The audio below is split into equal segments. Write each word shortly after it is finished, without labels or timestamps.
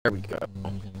There we go.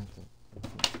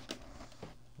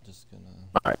 Just gonna.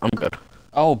 Alright, I'm good.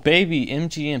 Oh, baby,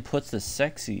 MGN puts the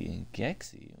sexy in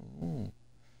Gexy. Ooh.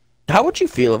 How would you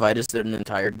feel if I just did an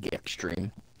entire Gex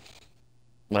stream?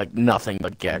 Like, nothing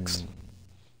but Gex.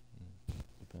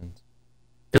 Depends.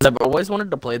 Because I've always wanted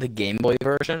to play the Game Boy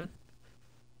version,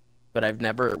 but I've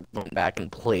never went back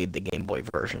and played the Game Boy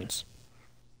versions.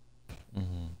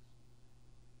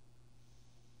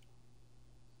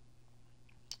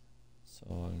 So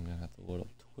I'm gonna have to load up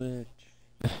Twitch.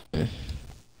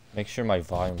 Make sure my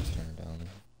volume's turned down.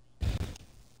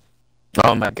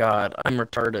 Oh my god, I'm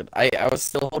retarded. I was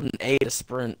still holding A to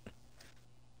sprint.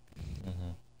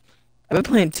 I've been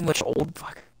playing too much old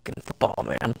fucking football,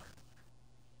 man.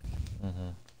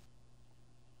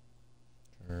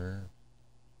 Sure.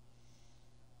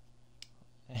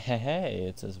 Hey,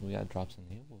 it says we got drops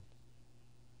enabled.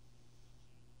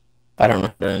 I don't know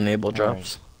how to enable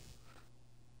drops.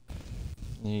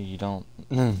 You don't.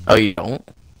 Oh, you don't?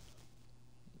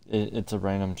 It's a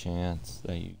random chance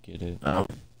that you get it. Oh.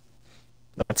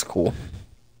 That's cool.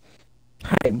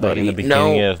 Hi, buddy. Like in the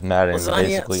beginning of Madden, Lasagna,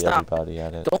 basically stop. everybody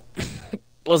had it. Don't.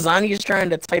 Lasagna's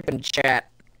trying to type in chat.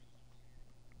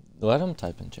 Let him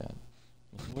type in chat.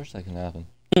 What's the worst that can happen?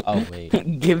 Oh,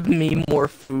 wait. Give me more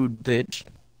food, bitch.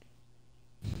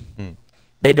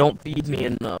 They don't feed me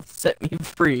enough. Set me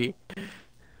free.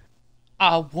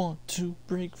 I want to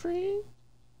break free.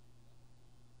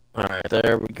 Alright,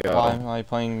 there we go. Why am I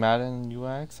playing Madden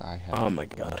UX? I have. Oh my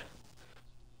god.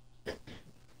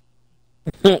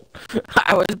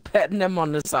 I was petting him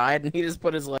on the side, and he just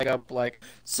put his leg up like,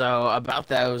 so, about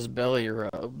those belly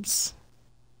rubs.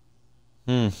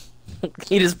 He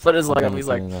just put his leg up, he's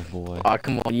like, oh,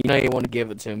 come on, you know you want to give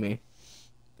it to me.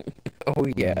 Oh,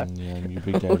 yeah. Yeah, you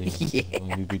big daddy. Oh, yeah.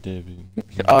 Oh, you big daddy.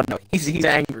 Oh, no, he's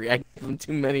angry. I give him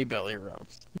too many belly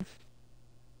rubs.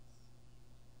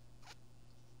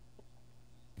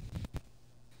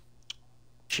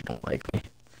 She don't like me.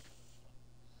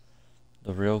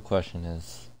 The real question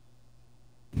is,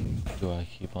 do I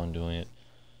keep on doing it?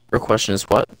 Your question is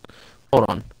what?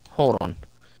 Hold on.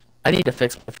 I need to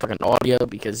fix my fucking audio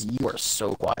because you are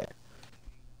so quiet.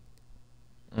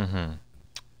 I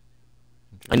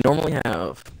normally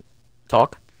have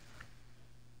talk.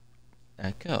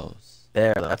 Echoes.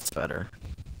 There, that's better.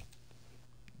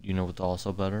 You know what's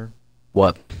also better?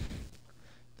 What?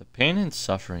 The pain and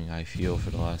suffering I feel for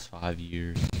the last 5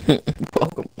 years.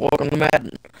 welcome to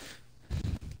Madden.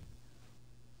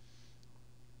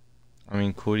 I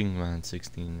mean, quoting Madden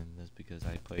 16, and that's because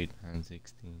I played Madden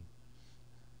 16.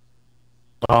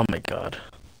 Oh my god.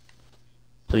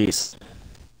 Please.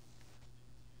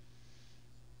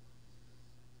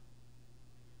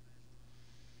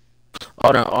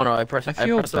 Oh no, I pressed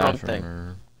the wrong thing.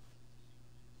 Her.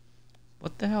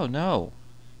 What the hell? No.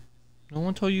 No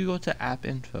one told you to go to app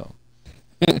info.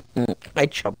 I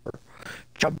jumper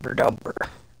dumper.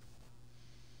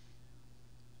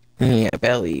 Yeah,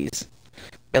 bellies.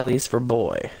 Bellies for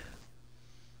boy.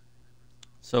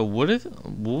 So what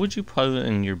would you put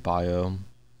in your bio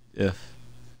if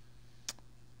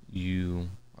you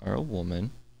are a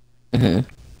woman? What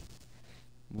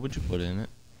would you put in it?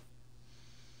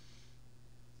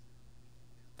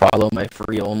 Follow my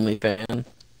free OnlyFans.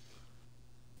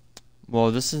 Well,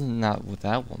 this is not what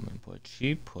that woman put.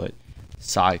 She put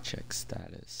side chick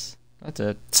status. That's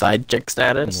it. Side chick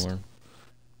status? Nothing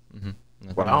more.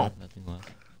 Nothing Wow. more, nothing less.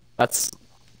 That's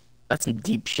some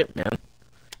deep shit, man.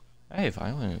 Hey,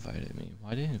 Violet invited me.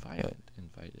 Why didn't Violet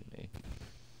invite me?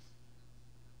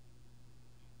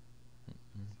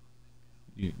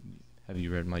 Have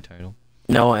you read my title?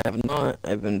 No, I have not.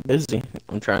 I've been busy.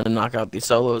 I'm trying to knock out these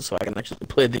solos so I can actually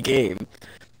play the game.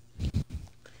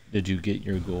 Did you get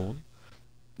your gold?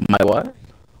 My what?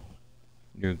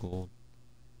 Your gold.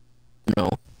 No.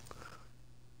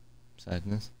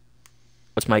 Sadness.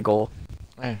 What's my goal?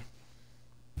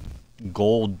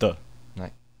 Gold.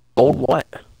 Like Gold what?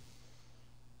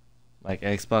 Like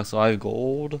Xbox Live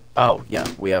Gold. Oh yeah,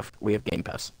 we have Game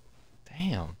Pass.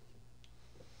 Damn.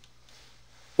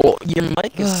 Well, your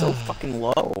mic is so fucking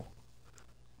low.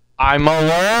 I'm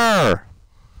aware.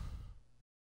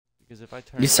 Because if I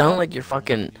turn You sound like you're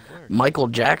fucking Michael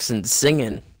Jackson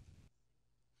singing.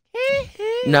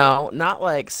 No, not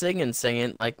like singing,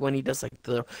 like when he does like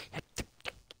the...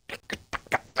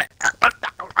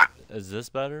 Is this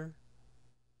better?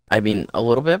 I mean, a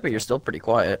little bit, but you're still pretty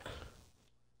quiet.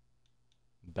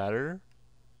 Better?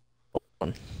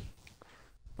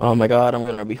 Oh my god, I'm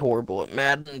gonna be horrible at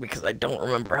Madden because I don't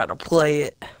remember how to play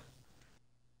it.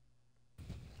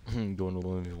 Going to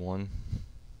 1v1.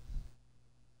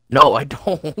 No, I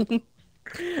don't.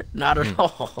 Not at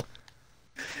all.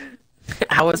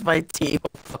 How is my team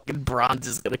of fucking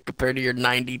bronzes gonna compare to your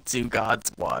 92 God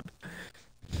Squad?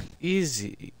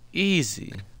 Easy,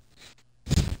 easy.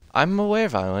 I'm aware,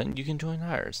 Violent. You can join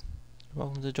ours. You're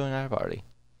welcome to join our party.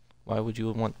 Why would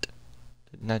you want to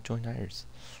not join ours?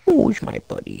 Who's my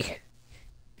buddy?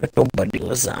 Little buddy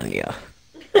lasagna.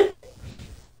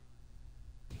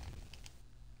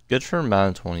 Good for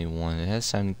Madden 21. It has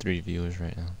 73 viewers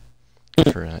right now.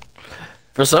 Good for that.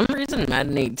 For some reason,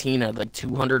 Madden 18 had like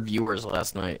 200 viewers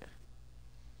last night.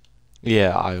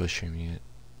 Yeah, I was streaming it.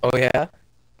 Oh yeah?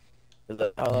 Is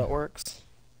that how that works?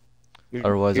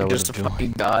 Otherwise, You're I would just a have joined.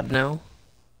 fucking god now?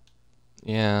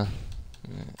 Yeah.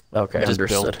 Okay, Just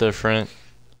understood. built different.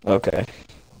 Okay.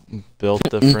 Built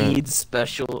different. Needs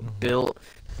special, built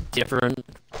different,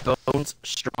 bones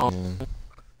strong. Yeah.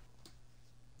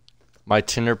 My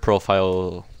Tinder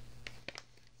profile.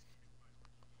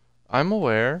 I'm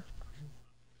aware.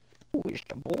 Who's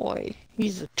the boy?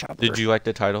 He's a chopper. Did you like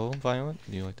the title, Violent?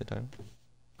 Do you like the title?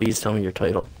 Please tell me your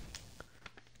title.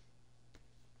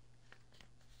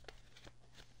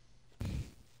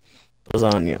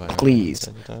 Lasagna, Violent, please, is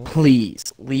that the title?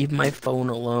 please, leave my phone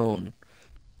alone.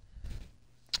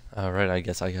 Alright, I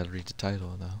guess I gotta read the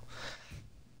title though.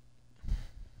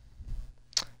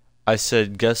 I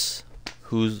said, guess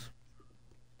whose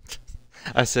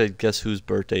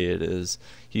birthday it is.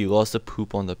 He lost a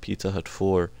poop on the Pizza Hut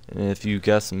floor, and if you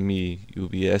guess me, you'll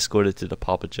be escorted to the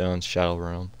Papa John's Shadow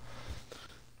Realm.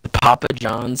 Papa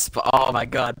John's. Oh my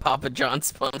God, Papa John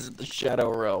spawns in the Shadow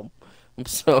Realm. I'm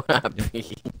so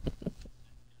happy.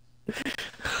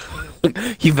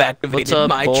 You've activated What's up,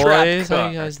 my boys? trap How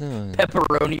card. you guys doing?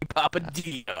 Pepperoni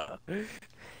Papadilla.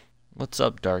 What's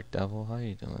up, Dark Devil? How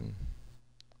you doing?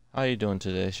 How you doing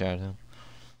today, Shadow?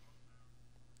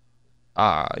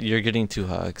 Ah, you're getting 2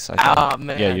 hugs. Ah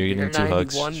man, yeah, you're getting 2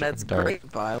 hugs. 91, that's Dark. great,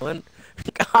 Violent.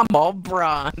 I'm all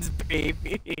bronze,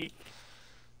 baby.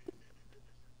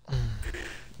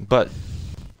 But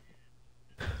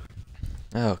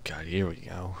oh god, here we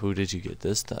go. Who did you get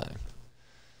this time?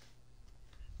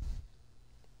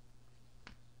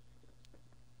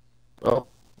 Oh,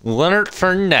 Leonard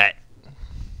Fournette.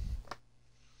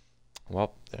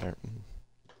 Well, there.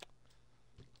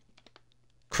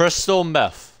 Crystal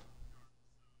meth.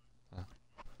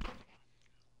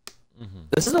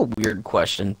 this is a weird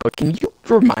question, but can you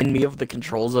remind me of the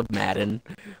controls of Madden?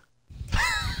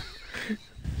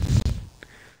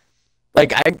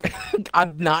 Like,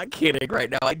 I'm not kidding right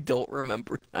now. I don't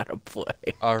remember how to play.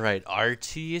 Alright,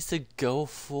 RT is to go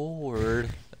forward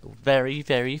very,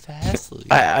 very fastly.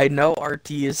 I know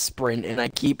RT is sprint, and I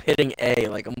keep hitting A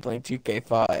like I'm playing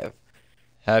 2K5.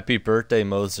 Happy birthday,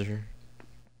 Moser.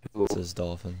 Says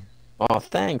Dolphin. Oh,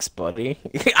 thanks, buddy.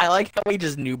 I like how he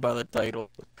just knew by the title.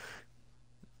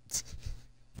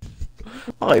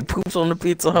 Oh, he poops on the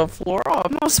Pizza Hut floor. Oh,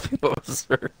 it must be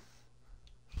Moser.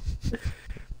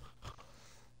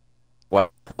 Wow,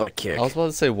 what a kick. I was about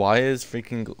to say, why is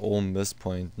freaking Ole Miss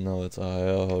playing? No, it's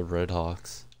Red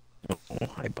Hawks. Oh,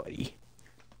 hi, buddy.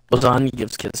 Lasagna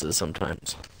gives kisses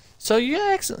sometimes. So you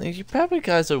probably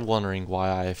guys are wondering why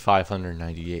I have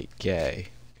 598K.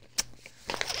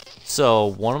 So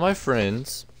one of my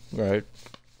friends, right?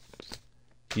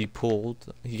 He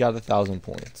got 1,000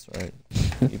 points, right?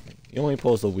 he only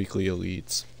pulls the weekly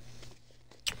elites.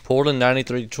 Pulled a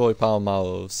 93 Troy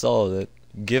Polamalu, sold it,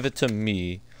 give it to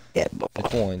me. Yeah, The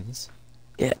coins.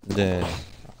 yeah. Then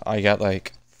I got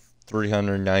like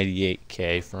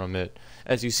 398K from it.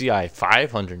 As you see, I have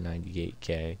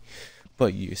 598K.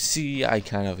 But you see, I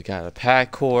kind of got a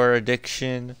pack-core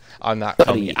addiction. I'm not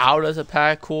coming out as a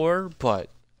pack-core, but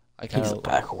I kind He's of a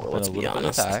pack-core, let's be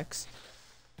honest. Packs.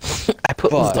 I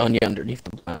put lasagna underneath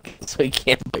the blanket so he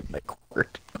can't bite my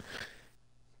cord.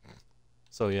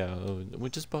 So yeah, we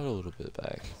just bought a little bit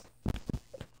back.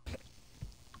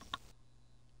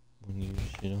 When you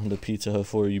shit on the Pizza Hut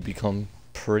floor, you become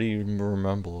pretty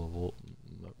memorable.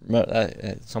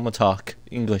 Someone talk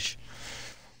English.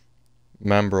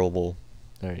 Memorable.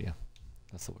 There you go.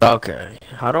 That's the word. Okay,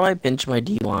 how do I pinch my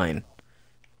D line?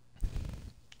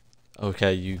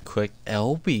 Okay, you click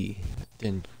LB,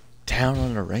 then down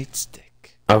on the right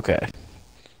stick. Okay.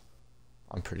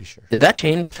 I'm pretty sure. Did that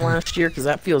change from last year? Because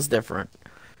that feels different.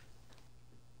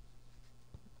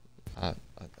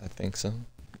 I think so.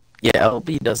 Yeah,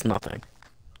 LB does nothing.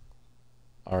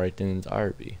 Alright, then it's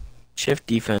RB. Shift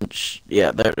defense.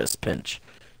 Yeah, there it is. Pinch.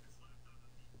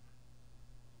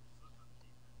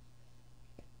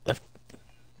 Left.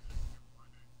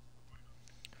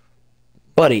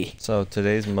 Buddy. So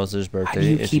today's Moses' do birthday.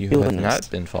 you If keep you doing have this?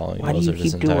 not been following Why do you Moses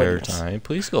this keep doing entire this? time,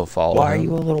 please go follow Why are him.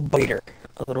 you a little biter?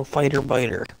 A little fighter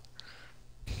biter.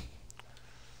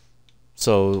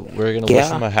 So we're gonna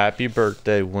wish him a happy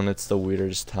birthday when it's the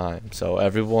weirdest time. So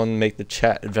everyone make the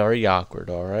chat very awkward,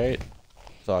 alright?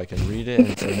 So I can read it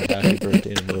and sing happy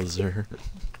birthday to Moser.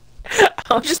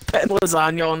 I was just petting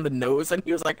Lasagna on the nose and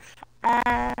he was like,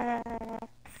 ah.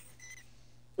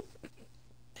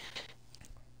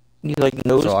 He's like,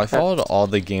 nose So I pets. followed all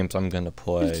the games I'm gonna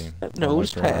play on my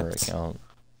Nose burner pets. account.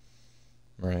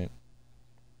 Right.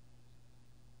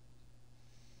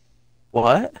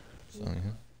 What? So yeah.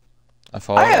 I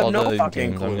followed have all no the fucking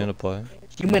games I'm clue. gonna play.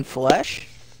 Human flesh?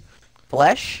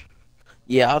 Flesh?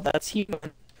 Yeah, that's human.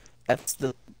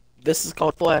 This is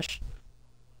called flesh.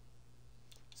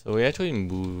 So we actually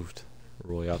moved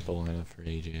Roy out the lineup for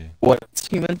AJ. What's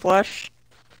human flesh?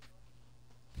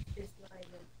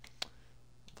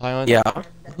 Violent, Yeah.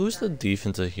 who's the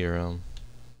defensive hero?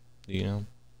 Do you know?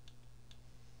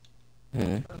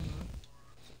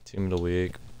 Team of the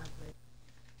week.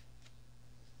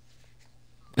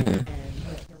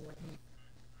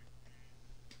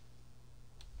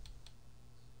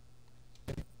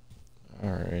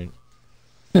 Alright.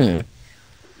 I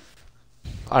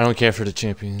don't care for the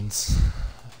champions.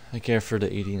 I care for the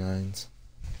 89s.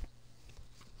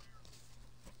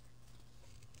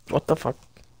 What the fuck?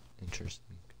 Interesting.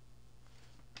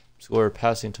 Score a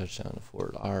passing touchdown to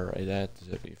Ford. Alright, that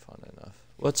should be fun enough.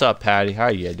 What's up, Patty? How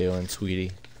you doing,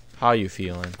 sweetie? How you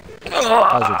feeling?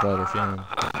 How's your brother feeling?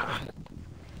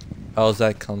 How's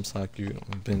that cum sock you've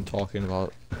been talking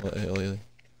about lately?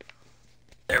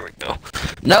 There we go.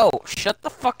 No, shut the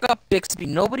fuck up, Bixby.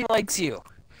 Nobody likes you.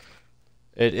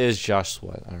 It is Josh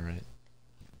Sweat. Alright.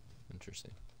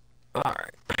 Interesting.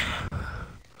 Alright.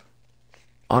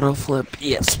 Auto flip.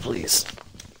 Yes, please.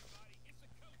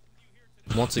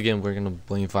 Once again, we're gonna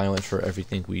blame Violent for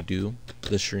everything we do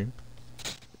this stream.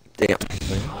 Damn.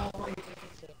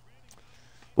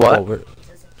 What?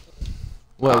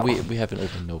 Well, we haven't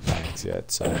opened no packs yet,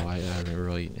 so I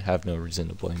really have no reason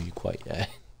to blame you quite yet.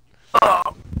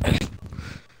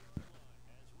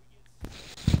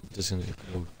 Just gonna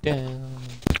go down.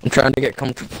 I'm trying to get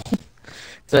comfortable.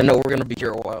 Because I know we're going to be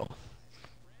here a while.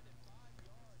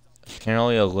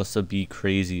 Apparently Alyssa be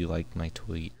crazy like my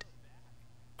tweet.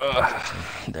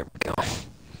 There we go.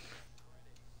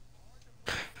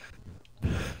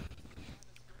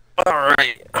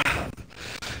 Alright.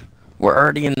 We're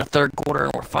already in the third quarter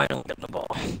and we're finally getting the ball.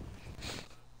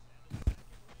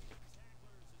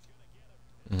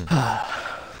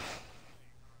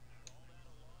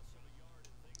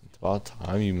 It's about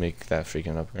time you make that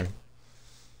freaking up here.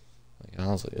 Like,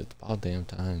 honestly, it's about damn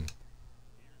time.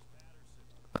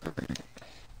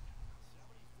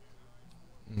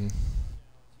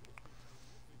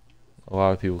 A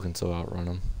lot of people can still outrun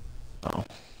him. Oh.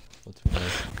 Let's be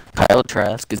honest. Kyle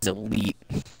Trask is elite.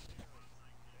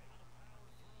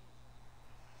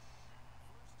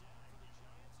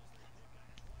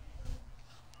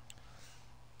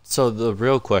 So the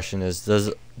real question is,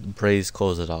 does Braves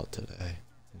close it out today?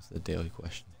 Is the daily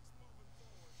question.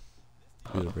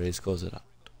 Do the Braves close it out?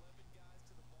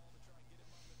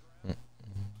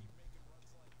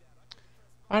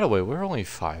 By the way, we're only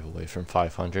 5 away from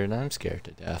 500, and I'm scared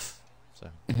to death. So.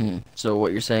 So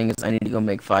what you're saying is I need to go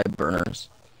make 5 burners.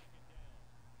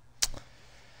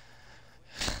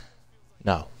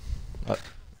 No.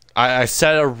 I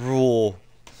set a rule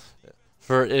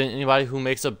for anybody who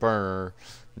makes a burner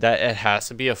that it has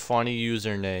to be a funny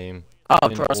username. Oh,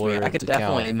 trust me, I could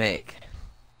definitely count. make.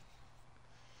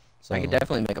 So, I could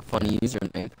definitely make a funny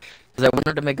username. Because I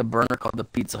wanted to make a burner called the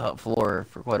Pizza Hut Floor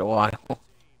for quite a while.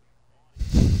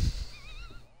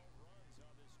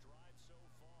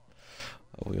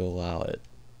 we'll allow it.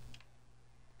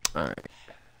 Alright.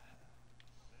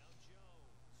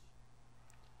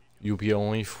 You'll be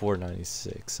only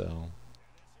 496, so.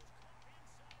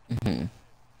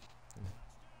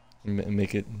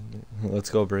 Make it.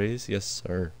 Let's go, Braves. Yes,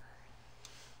 sir.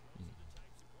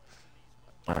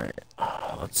 Alright.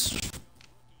 Let's.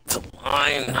 It's a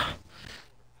line.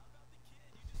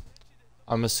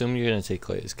 I'm assuming you're gonna take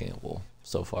Clay's Campbell.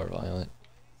 So far, Violent.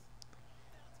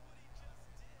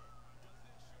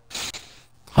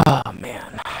 Oh,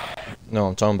 man. No,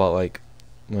 I'm talking about like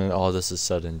when all this is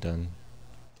said and done.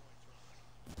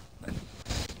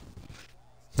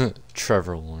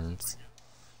 Trevor Lawrence.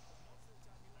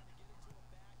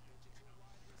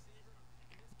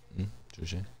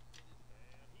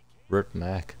 Rip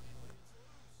Mac.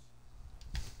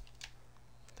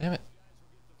 Damn it.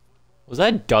 Was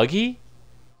that Dougie?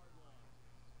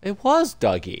 It was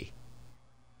Dougie.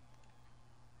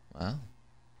 Wow.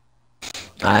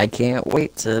 I can't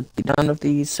wait to be done with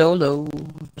these solos.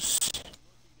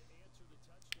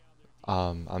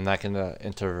 I'm not gonna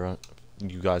interrupt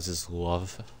you guys'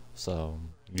 love So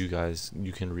you guys,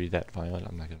 you can read that file.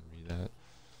 I'm not gonna read that.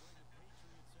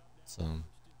 So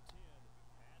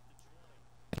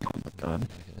Oh my god.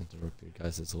 I can interrupt your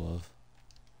guys' love.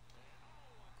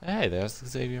 Hey, there's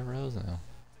Xavier Rose now.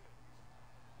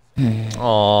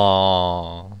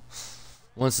 Aww.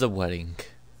 When's the wedding?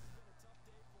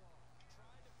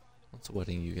 What's the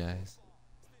wedding, you guys?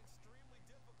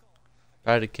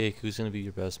 Try the cake. Who's gonna be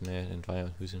your best man? And find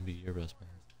out who's gonna be your best man.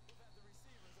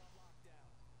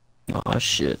 Oh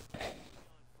shit.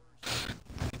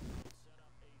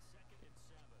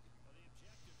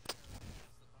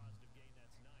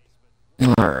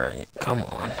 Alright, come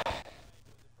on.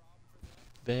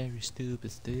 Very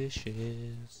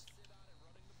superstitious.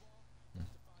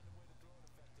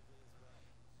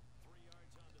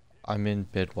 I'm in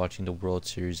bed watching the World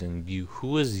Series and you.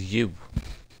 Who is you?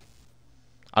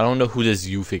 I don't know who this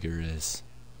you figure is.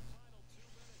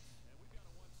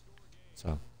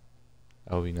 So,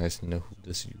 that would be nice to know who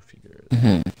this you figure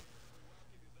is.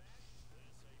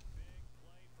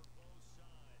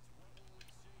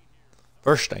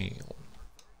 First down.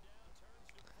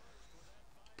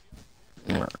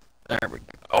 There we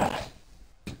go.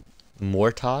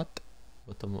 Mortot?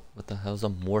 What the hell's a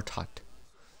Mortot?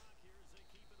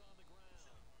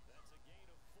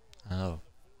 Oh.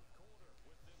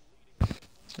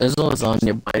 There's a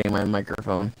lasagna biting my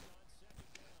microphone.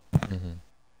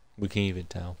 We can't even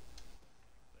tell.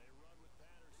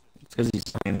 It's because he's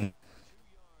tiny.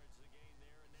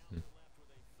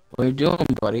 What are you doing,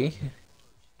 buddy?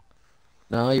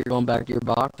 No, you're going back to your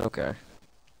box? Okay.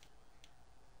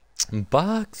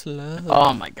 Box love.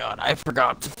 Oh my god, I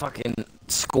forgot to fucking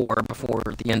score before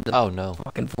the end of the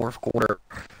fucking fourth quarter.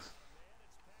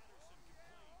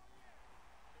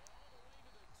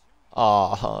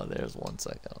 Oh, there's 1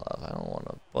 second left. I don't want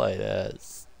to play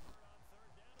this.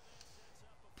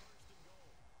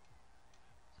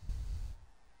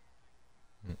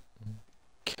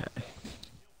 Okay.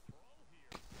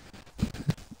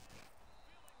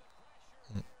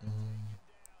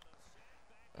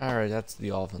 Alright, that's the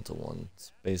offensive one.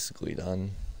 It's basically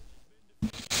done.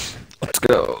 Let's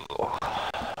go.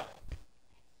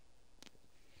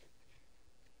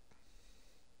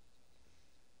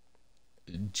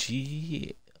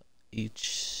 G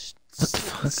H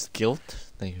Skilt.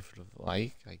 Thank you for the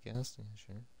like, I guess. Yeah,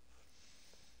 sure.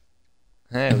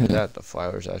 Hey, look at that. The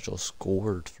Flyers actually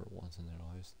scored for once in their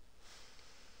lives.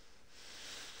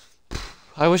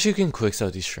 I wish you can quick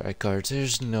sell these strike cards.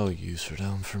 There's no use for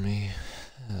them for me.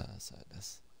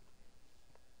 Sadness.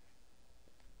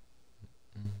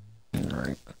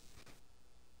 Alright.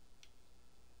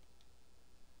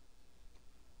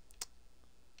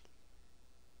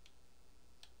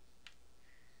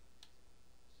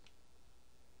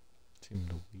 Team of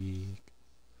the week.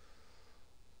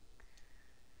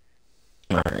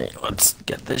 Alright, let's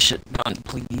get this shit done,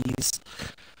 please.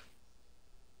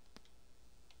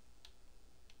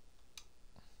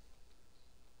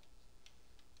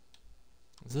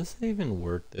 Is this even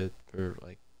worth it for,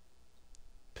 like,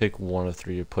 pick 1 of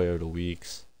 3 player of the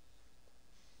weeks?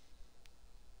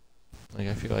 Like,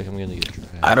 I feel like I'm gonna get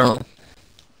trashed. I don't.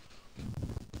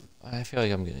 I feel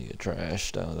like I'm gonna get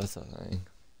trashed, though. That's the thing.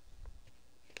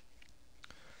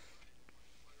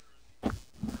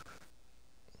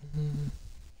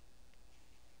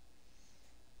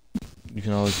 You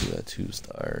can always do that 2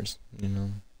 stars, you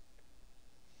know?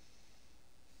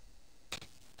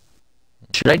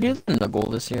 Should I do the goal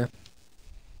this year?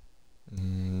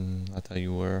 I thought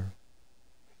you were.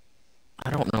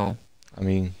 I don't know. I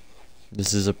mean,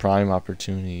 this is a prime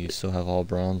opportunity. You still have all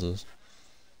bronzes.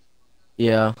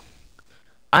 Yeah.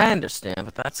 I understand,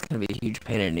 but that's going to be a huge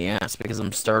pain in the ass because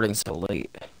I'm starting so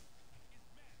late.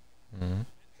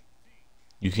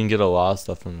 You can get a lot of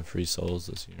stuff from the free souls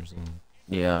this year. So.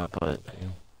 Yeah, but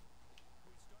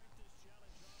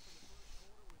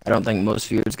I don't think most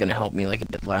viewers going to help me like it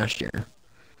did last year.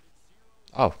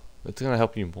 Oh, it's going to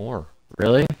help you more.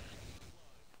 Really?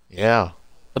 Yeah.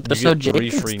 But they're so get 3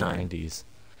 Jacob's free time. 90s.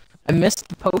 I missed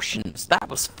the potions. That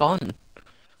was fun.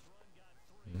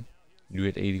 You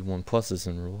get 81 pluses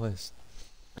in real-wise.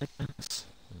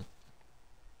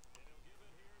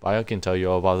 Bio can tell you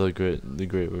all about the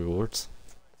great rewards.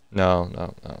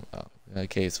 No.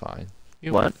 Okay, it's fine.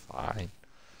 You'll be fine.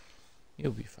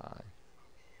 You'll be fine.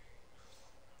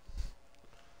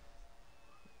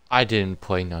 I didn't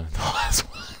play none of the last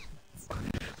ones.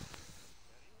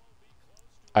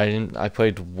 I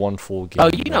played 1 full game. Oh,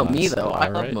 you know me though. I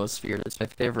love Most Feared. It's my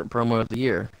favorite promo of the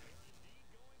year.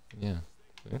 Yeah.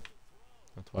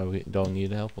 That's why we don't need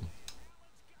to help them.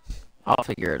 I'll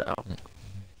figure it out.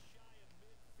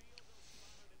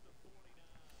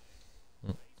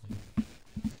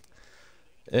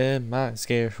 Am I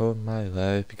scared for my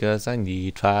life because I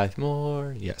need 5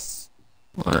 more? Yes.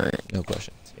 Alright. No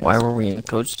questions. Yes. Why were we in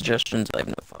code suggestions? I have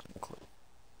no fucking clue.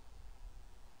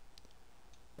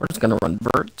 We're just gonna run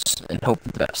verts and hope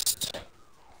the best.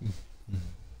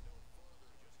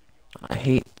 I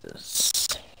hate this.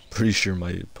 Pretty sure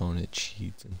my opponent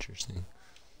cheats. Interesting.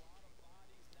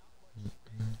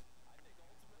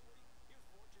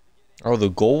 Oh, the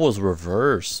goal was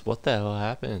reverse. What the hell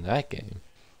happened in that game?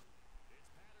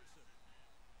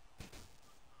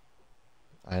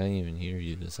 I didn't even hear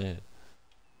you to say it.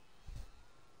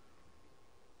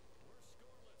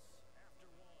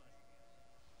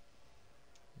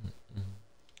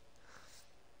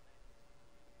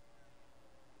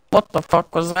 What the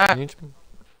fuck was that? Can you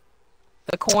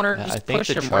The corner I just think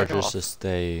pushed the him right Chargers off. should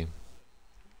stay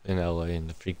in LA and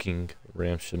the freaking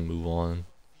Rams should move on.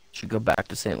 Should go back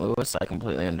to St. Louis. I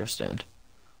completely understand.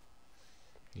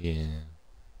 Yeah,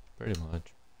 pretty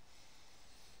much.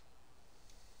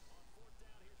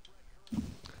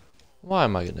 Why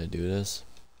am I gonna do this?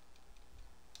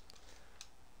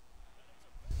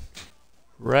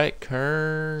 Right,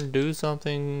 Kern, do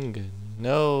something.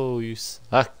 No, you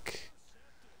suck.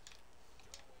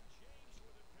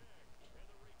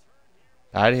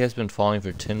 Addy has been falling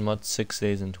for 10 months, 6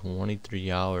 days, and 23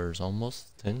 hours.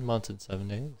 Almost 10 months and 7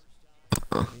 days.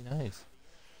 Pretty nice.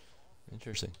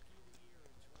 Interesting.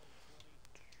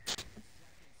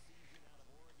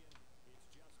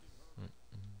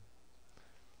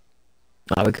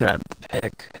 Oh, we could have a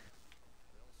pick.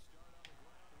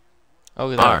 Oh,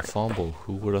 look at that Alright. fumble.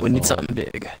 Who would have We need thought? something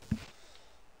big.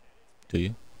 Do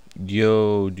you?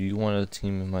 Yo, do you want a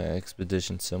team in my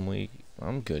expedition sim week?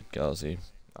 I'm good, Galaxy.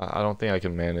 I don't think I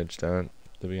can manage that,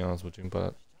 to be honest with you,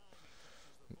 but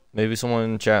maybe someone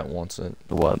in chat wants it.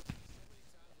 What?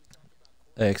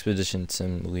 Expedition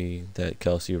sim league that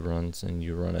Kelsey runs, and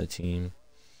you run a team.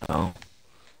 Oh.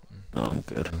 No, I'm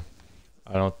good.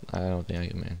 I don't think I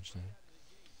can manage that.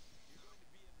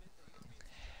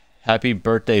 Happy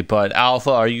birthday, bud.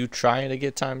 Alpha, are you trying to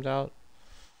get timed out?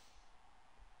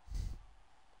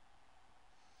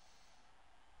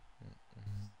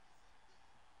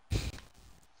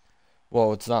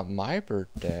 Well, it's not my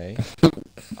birthday.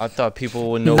 I thought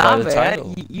people would know by the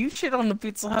title. You shit on the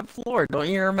Pizza Hut floor, don't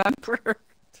you remember?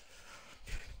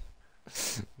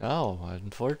 No,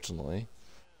 unfortunately.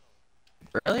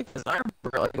 Really? Because I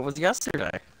remember like it was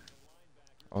yesterday.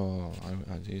 Oh,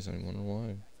 geez, I wonder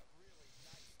why.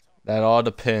 That all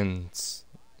depends.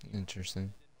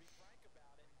 Interesting.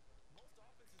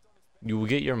 You will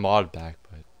get your mod back,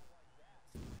 but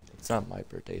it's not my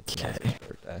birthday. It's my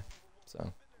birthday.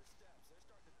 So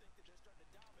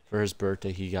for his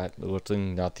birthday, he got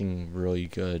nothing really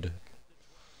good.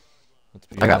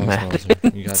 I got mad.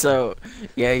 You got So,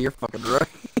 yeah, you're fucking right.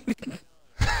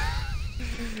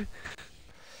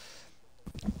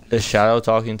 Is Shadow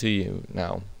talking to you?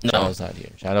 No. No. Shadow's not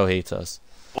here. Shadow hates us.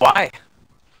 Why?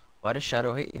 Why does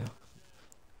Shadow hate you?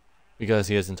 Because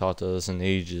he hasn't talked to us in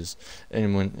ages.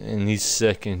 And he's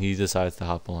sick and he decides to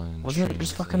hop on. Wasn't it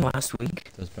just fucking last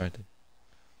week? That's practice.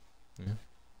 Yeah.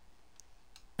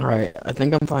 Alright, I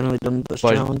think I'm finally done with those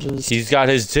But challenges. he's got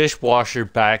his dishwasher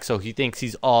back, so he thinks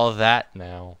he's all that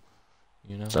now.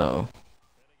 You know? So.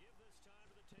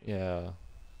 Yeah.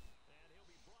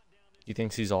 He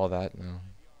thinks he's all that now.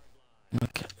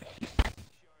 Okay.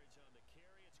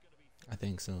 I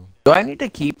think so. Do I need to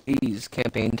keep these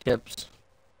campaign tips?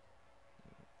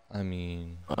 I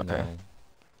mean, Okay. no.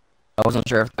 I wasn't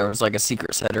sure if there was like a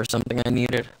secret set or something I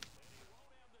needed.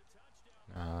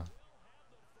 Nah.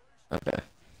 Okay.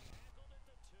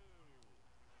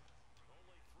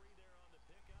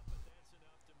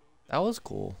 That was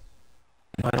cool.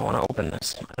 I don't want to open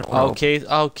this. I don't wanna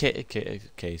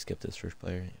Okay, skip this first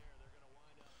player.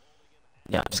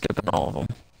 Yeah, I'm skipping all of them.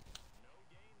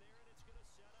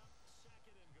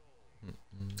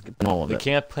 Skipping all of The it.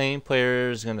 campaign player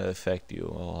is gonna affect you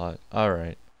a lot.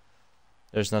 Alright.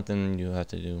 There's nothing you have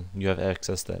to do. You have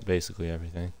access to basically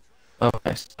everything.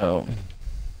 Okay, so.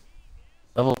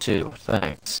 Level 2,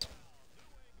 thanks.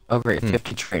 Oh great,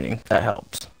 50 training. That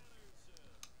helps.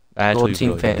 Gold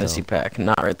Team Fantasy Pack,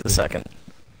 not right this second.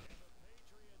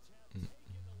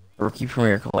 Rookie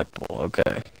Premier Collectible,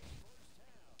 okay.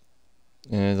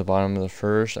 And at the bottom of the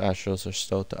first, Astros are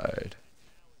still tied.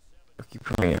 Rookie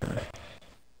Premier.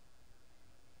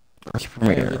 Rookie Look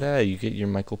Premier. at that, you get your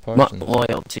Michael Parsons.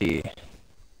 Loyalty.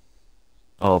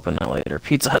 I'll open that later.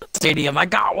 Pizza Hut Stadium, I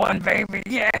got one, baby,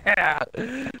 yeah!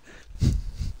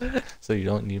 So you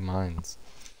don't need mines.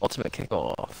 Ultimate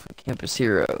Kickoff. Campus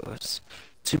Heroes.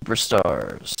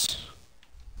 Superstars.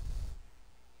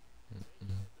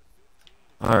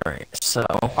 Alright, so.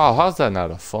 Oh, how's that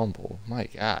not a fumble? My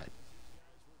God.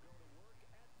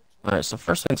 Alright, so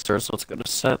first things first, let's go to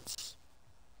sets.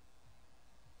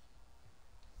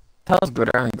 How's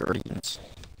Gridiron Guardians?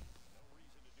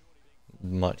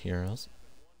 Mutt Heroes.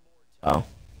 Oh,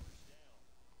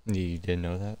 You didn't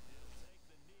know that?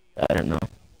 I don't know.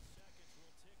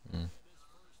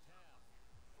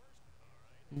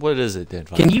 What is it, then?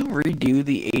 Can you redo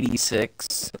the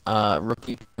 86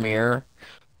 rookie premier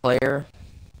player?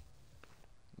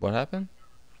 What happened?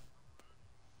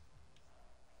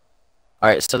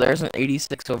 Alright, so there's an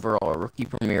 86 overall rookie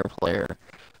premier player.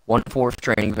 1/4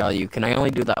 training value. Can I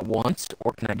only do that once,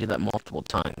 or can I do that multiple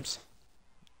times?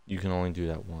 You can only do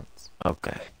that once.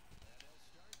 Okay.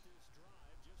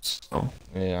 So,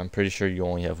 Yeah, I'm pretty sure you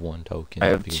only have one token. I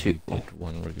have because 2. you did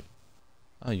one rookie.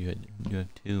 Oh, you have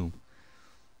 2.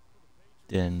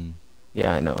 Then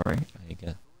Yeah, I know, right?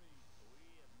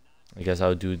 I guess I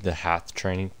would do the Hath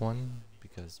training one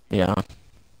because Yeah.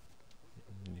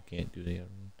 you can't do the other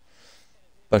one.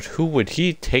 But who would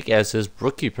he take as his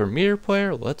rookie premier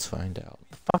player? Let's find out.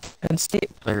 Fucking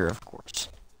state player, of course.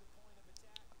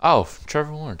 Oh,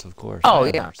 Trevor Lawrence, of course. Oh,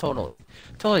 I yeah, understand. totally.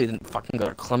 Totally didn't fucking go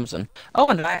to Clemson. Oh,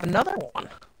 and I have another one.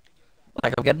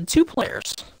 Like, I'm getting 2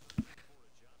 players.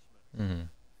 Mhm.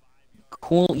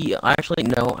 Cool. Yeah, actually,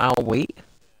 no, I'll wait.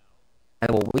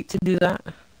 I will wait to do that.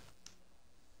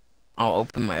 I'll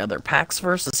open my other packs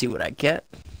first to see what I get.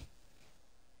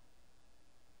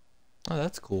 Oh,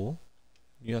 that's cool.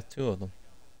 You got 2 of them.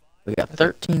 We got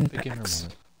 13 Beginner packs.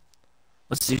 moment.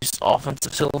 Let's do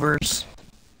offensive silvers.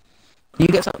 Can you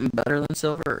get something better than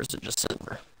silver, or is it just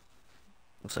silver?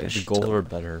 Looks like The it's gold silver. are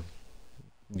better.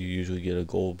 You usually get a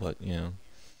gold, but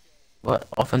What?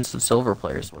 Offensive silver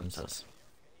players, what it says.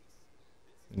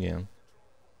 yeah.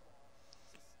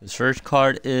 His first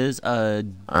card is Alright.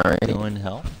 Dylan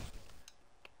Hell.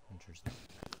 Interesting.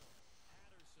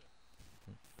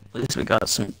 At least we got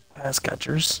some pass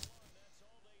catchers.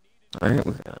 Alright,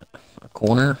 we got a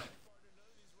corner.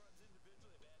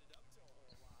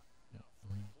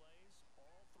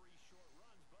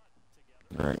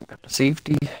 Alright, got the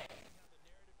safety.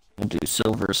 We'll do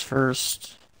silvers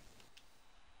first.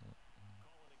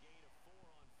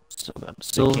 Still got the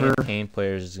silver. The campaign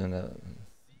players is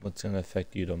what's gonna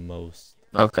affect you the most.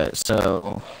 Okay,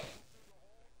 so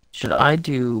should I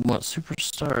do what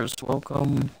superstars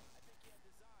welcome?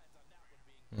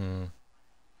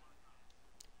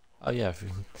 Oh yeah,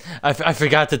 I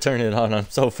forgot to turn it on. I'm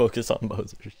so focused on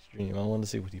Bowser's stream. I want to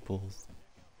see what he pulls.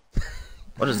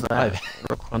 What is that?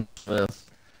 Roquan Smith,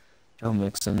 Joe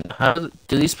Mixon. How do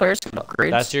these players get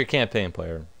upgrades? That's your campaign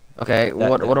player. Okay,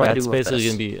 what do I do That's with basically this?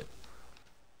 gonna be.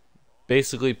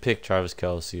 Basically, pick Travis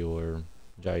Kelce or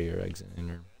Jair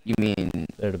Alexander. You mean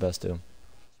They're the best two.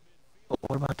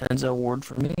 what about Denzel Ward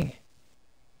for me?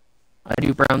 I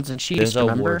do Browns and Chiefs. Denzel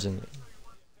Remember? Ward's in.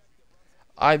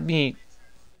 I mean,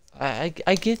 I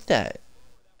get that.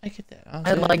 I get that.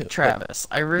 I like Travis.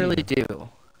 I really do.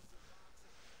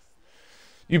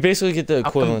 You basically get the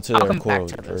equivalent to I'll their come back core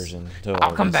to this. version.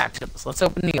 I'll come back to this. Let's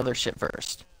open the other shit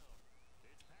first.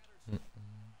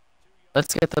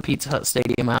 Let's get the Pizza Hut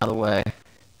Stadium out of the way.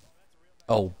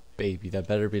 Oh baby, that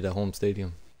better be the home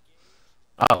stadium.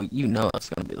 Oh, you know that's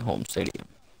gonna be the home stadium.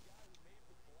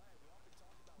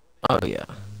 Oh yeah.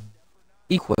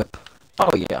 Equip.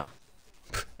 Oh yeah.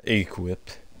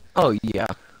 Equipped. Oh yeah.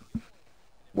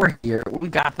 We're here. We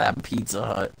got that Pizza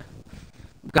Hut.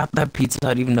 We got that Pizza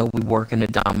Hut even though we work in a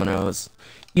Domino's.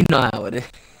 You know how it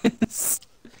is.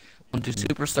 We'll do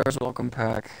Superstars welcome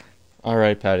pack. All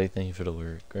right, Patty. Thank you for the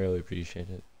work. Really appreciate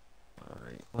it.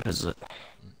 Alright, what is it?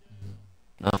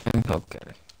 Nothing?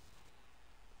 Okay.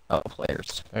 Oh,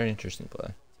 players. Very interesting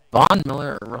play. Von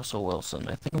Miller or Russell Wilson?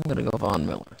 I think I'm gonna go Von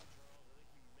Miller.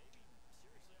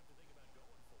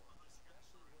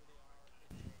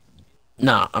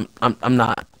 No, I'm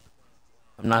not.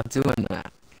 I'm not doing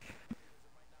that.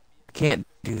 I can't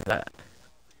do that.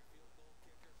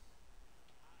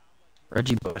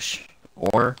 Reggie Bush.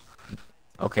 Or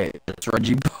okay, it's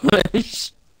Reggie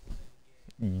Bush.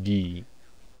 Yee.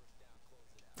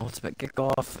 Ultimate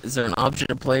kickoff. Is there an option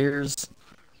of players?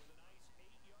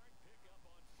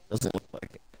 Doesn't look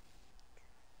like it.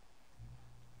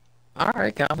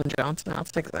 Alright, Calvin Johnson, I'll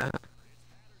take that.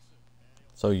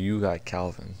 So you got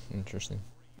Calvin. Interesting.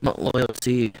 Not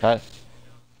loyalty. Pat.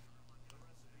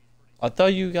 I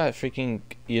thought you got freaking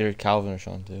either Calvin or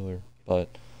Sean Taylor, but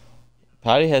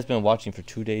Patty has been watching for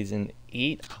 2 days and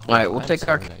 8 hours. Alright, we'll take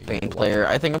our campaign player.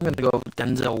 I think I'm gonna go with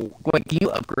Denzel. Wait, can you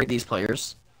upgrade these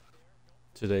players?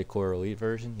 To the core elite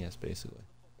version? Yes, basically.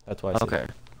 That's why I said Okay.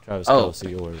 Travis Oh,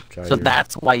 Kelce or Jair. so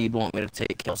that's why you'd want me to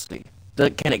take Kelsey.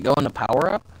 Can it go into power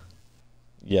up?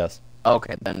 Yes.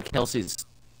 Okay, then Kelsey's.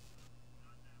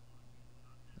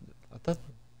 I thought.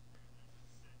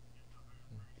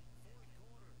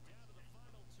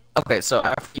 Okay, so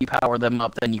after you power them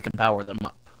up, then you can power them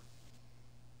up.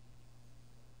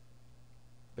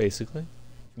 Basically,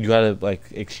 you gotta like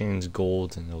exchange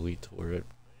gold and elite toward it.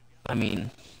 I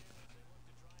mean,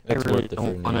 It's I really worth it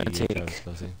don't for want to Travis take.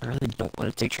 Kelce. I really don't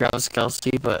want to take Travis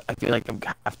Kelsey, but I feel like I'm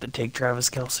gonna have to take Travis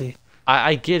Kelsey.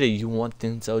 I get it. You want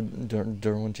Denzel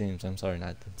Derwin James. I'm sorry,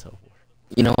 not Denzel.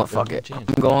 You know what? Fuck Derwin it. James.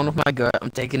 I'm going with my gut.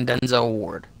 I'm taking Denzel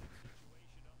Ward.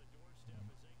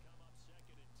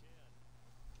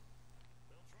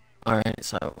 All right,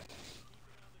 so.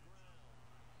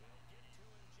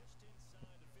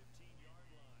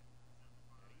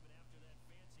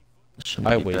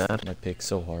 I wasted my pick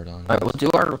so hard on. Alright, we'll do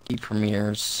our rookie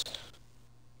premieres.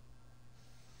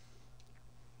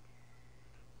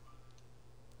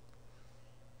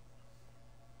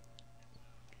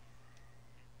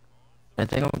 I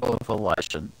think I'll go with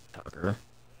Elisha Tucker.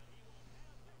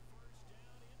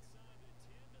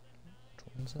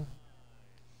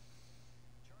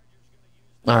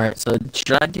 Alright, so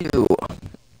should I do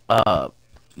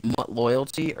Mutt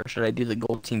Loyalty or should I do the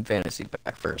Gold Team Fantasy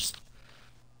Pack first?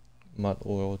 Mutt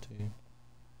Loyalty.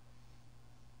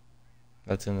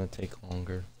 That's gonna take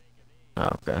longer.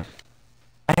 Okay.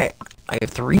 I have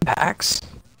 3 packs.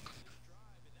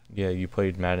 Yeah, you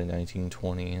played Madden 19,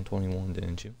 20, and 21,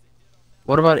 didn't you?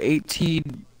 What about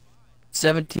 18,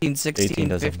 17,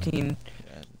 16, 18 15?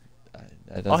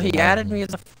 Oh, he added me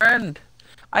as a friend.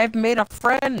 I've made a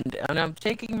friend, and I'm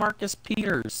taking Marcus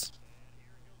Peters.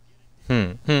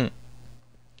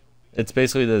 It's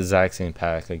basically the exact same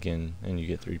pack again, and you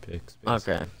get 3 picks.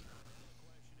 Basically. Okay.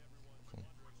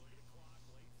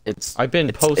 I've been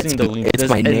posting the link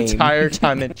this entire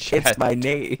time in chat. It's my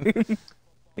name.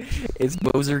 It's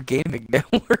Moser Gaming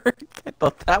Network. I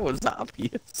thought that was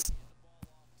obvious.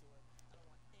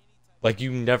 Like,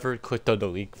 you never clicked on the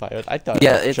leak file. I thought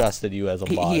I trusted you as a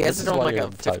bot. He has it on like a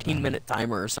 15-minute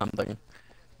timer or something.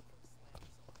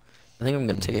 I think I'm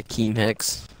going to take a Keem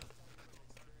Hicks.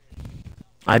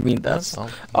 I mean, that's...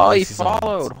 Oh, he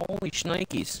followed! Holy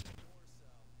shnikes.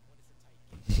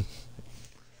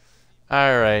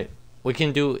 Alright. We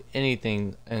can do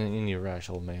anything any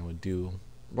rational man would do.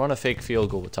 Run a fake field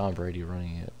goal with Tom Brady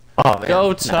running it. Oh, man.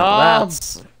 Go, Tom!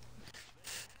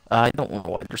 I don't want a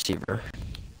wide receiver.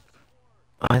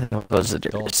 I think I'll go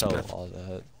Zadarius Don't tell Smith. all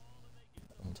that.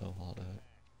 Don't tell all that.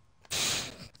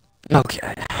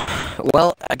 Okay.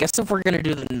 Well, I guess if we're gonna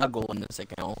do the Nuggle in this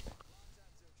account,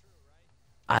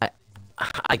 I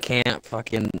can't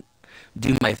fucking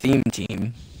do my theme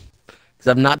team. Because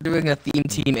I'm not doing a theme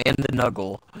team and the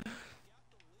Nuggle.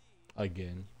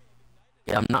 Again.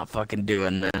 Yeah, I'm not fucking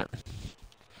doing that.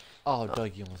 Oh,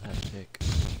 Doug, you almost had a pick.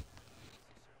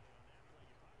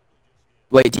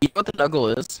 Wait, do you know what the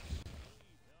Nuggle is?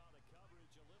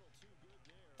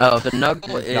 Oh, the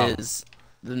Nuggle is...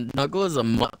 The Nuggle is a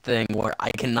mutt thing where I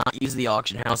cannot use the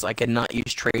auction house, I cannot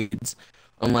use trades,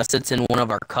 unless it's in one of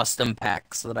our custom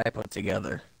packs that I put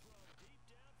together.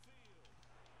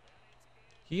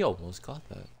 He almost got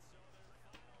that.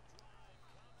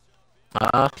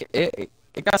 It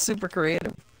got super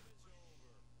creative.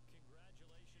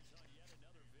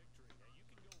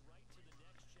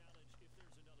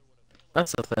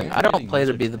 That's the thing. I don't play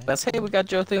to be the best. Hey, we got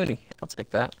Joe Thuney. I'll take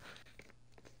that.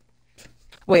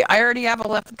 Wait, I already have a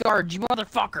left guard, you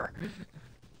motherfucker!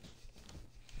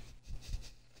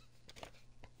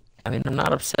 I mean, I'm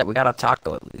not upset. We got a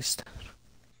taco at least.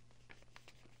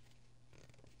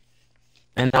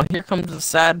 And now here comes the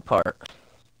sad part.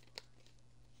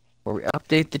 Where we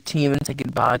update the team and say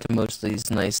goodbye to most of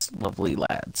these nice, lovely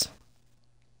lads.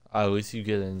 At least you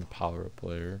get a power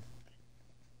player.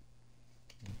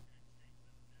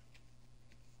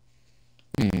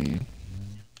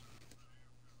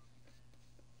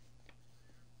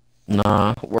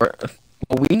 Nah,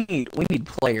 we need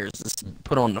players to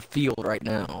put on the field right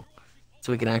now,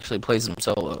 so we can actually play some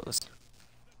solos.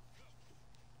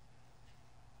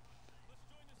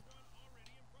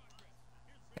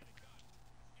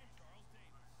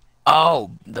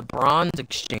 Oh, the bronze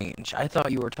exchange. I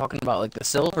thought you were talking about like the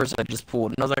silvers I just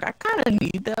pulled, and I was like, I kind of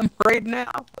need them right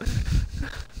now.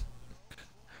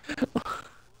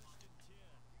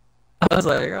 I was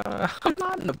like, I'm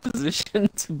not in a position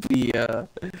to be,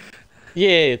 Yeah,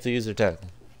 it's a user tackle.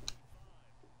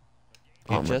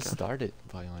 Oh It just started,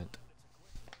 Violent.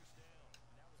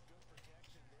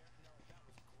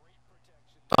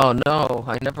 Oh no,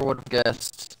 I never would have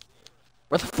guessed.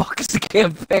 Where the fuck is the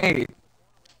campaign?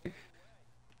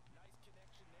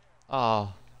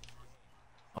 Oh.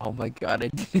 Oh my god, I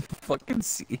didn't fucking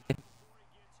see it.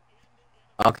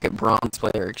 Okay, bronze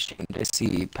player exchange. I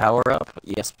see power up.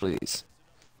 Yes, please.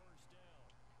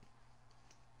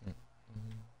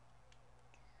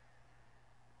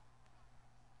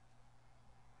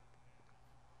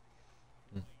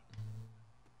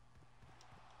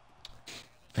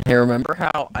 Hey, remember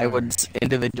how I would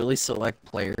individually select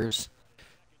players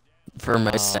for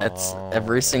my sets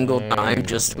every single time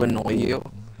just to annoy you?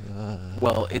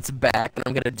 Well, it's back, and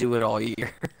I'm gonna do it all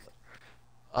year.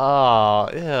 Oh,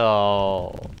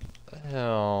 ew.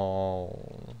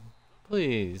 Ew.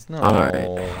 Please, no.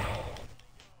 Alright.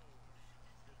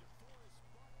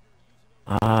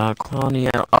 Clowney.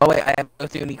 Oh, wait, I have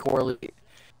both unique or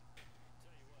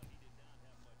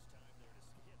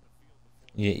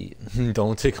Yeah,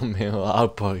 don't take a mail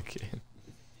out bucket.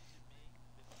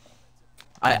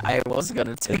 I was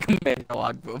gonna take a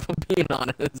manual, but if I'm being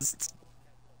honest.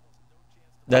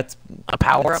 That's a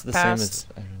power up the pass.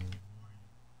 same as.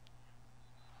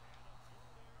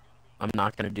 I'm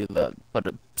not gonna do that. Put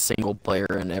a single player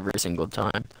in every single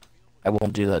time. I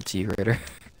won't do that to you, Raider.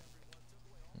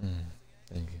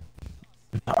 Thank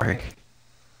you. Sorry.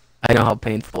 I know how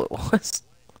painful it was.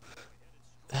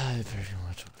 Very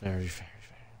much, very much was.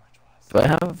 Do I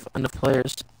have enough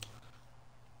players?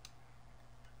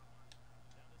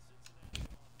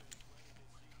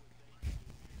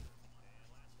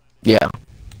 Yeah.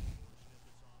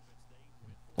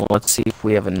 Well, let's see if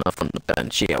we have enough on the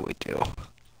bench. Yeah, we do.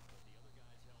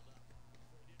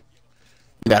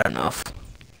 We got enough.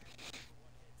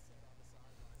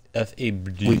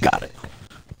 FABD. We got it.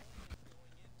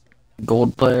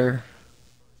 Gold player.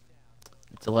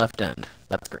 It's a left end.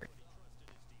 That's great.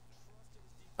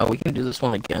 Oh, we can do this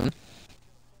one again.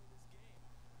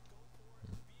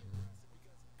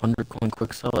 100 coin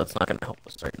quick sell. That's not going to help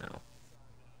us right now.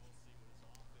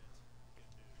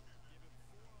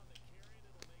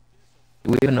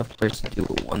 Do we have enough players to do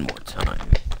it one more time?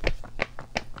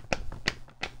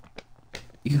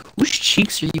 Whose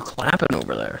cheeks are you clapping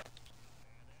over there?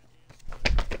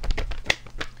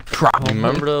 Probably.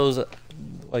 Remember those,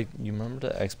 like, you remember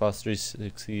the Xbox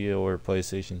 360 or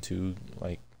PlayStation 2,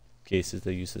 like, cases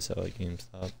they used to sell at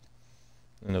GameStop?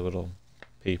 In a little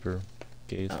paper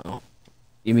case? Oh.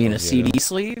 You mean a CD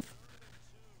sleeve?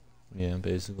 Yeah,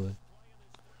 basically.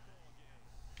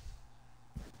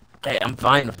 Hey, I'm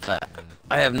fine with that.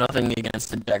 I have nothing against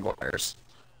the Jaguars.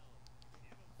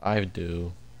 I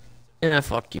do. Yeah,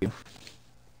 fuck you.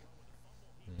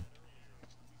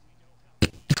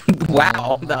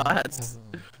 Wow, no, that's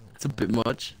a bit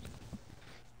much.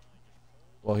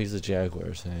 Well, he's a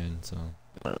Jaguars fan, so.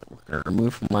 We're gonna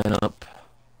remove from lineup.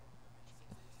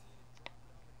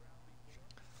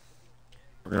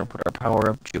 We're gonna put our power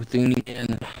up Jothuni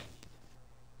in.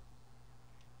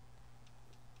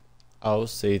 I'll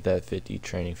save that 50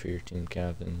 training for your team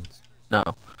captains. No,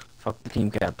 fuck the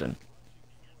team captain.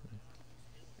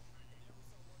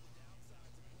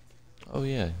 Oh,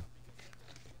 yeah.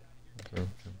 Okay.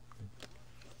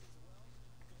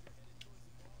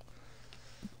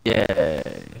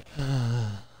 Yay.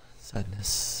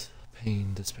 Sadness,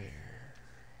 pain, despair.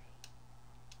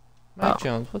 Mike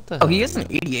Jones, what the hell? Oh, he is an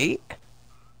 88?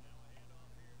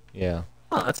 Yeah.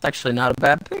 Oh, that's actually not a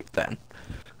bad pick then.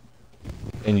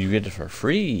 And you get it for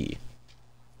free.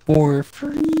 For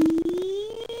free?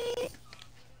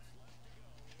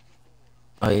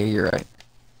 Oh, yeah, you're right.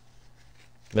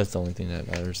 That's the only thing that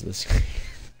matters this game.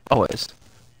 Always.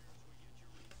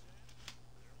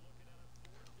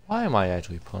 Why am I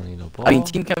actually punting the ball? I mean,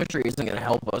 team chemistry isn't going to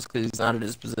help us because he's not in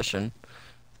his position.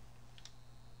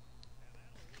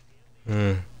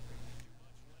 Alright.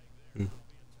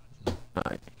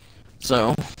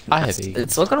 So,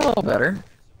 it's looking a little better.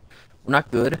 We're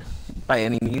not good by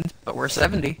any means, but we're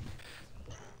 70.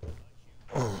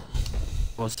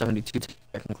 Well, 72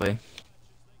 technically.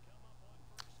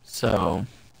 So,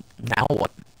 now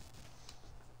what?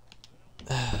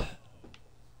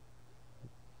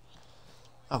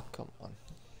 Oh, come on.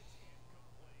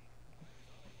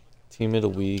 Team of the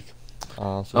week.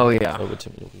 Oh, yeah. Team of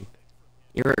the week.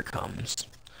 Here it comes.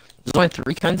 There's only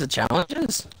 3 kinds of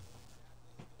challenges?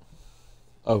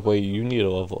 Oh, wait, you need to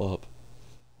level up.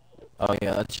 Oh,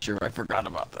 yeah, that's true. I forgot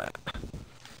about that.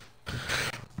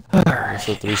 Alright.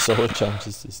 So 3 solo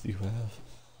challenges do you have?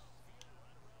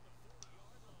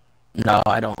 No,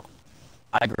 I don't.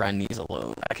 I grind these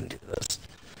alone. I can do this.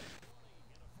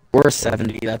 We're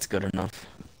 70. That's good enough.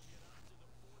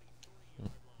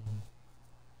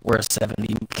 We're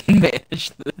 70. We can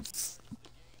manage this.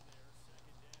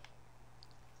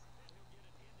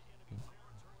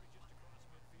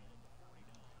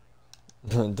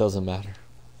 It doesn't matter.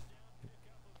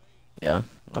 Yeah,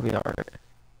 I'll be alright.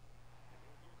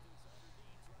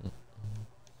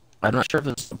 I'm not sure if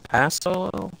it's a pass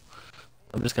solo.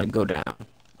 I'm just gonna go down.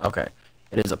 Okay,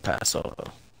 it is a pass solo.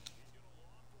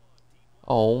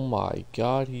 Oh my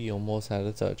god, he almost had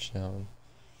a touchdown.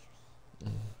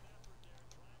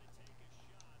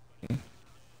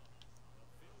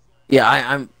 Yeah,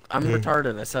 I'm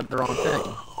retarded. I said the wrong thing.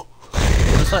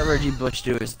 Just let Reggie Bush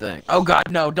do his thing. Oh god,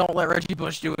 no, don't let Reggie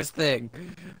Bush do his thing.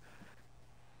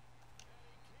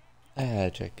 I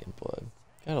had check in blood.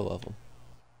 Gotta love him.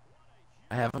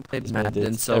 I haven't played This man Madden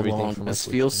in did so everything long. for my This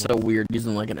Switch feels so remote. weird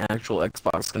using like an actual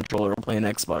Xbox controller to play an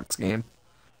Xbox game.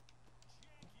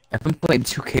 I've been playing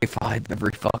 2K5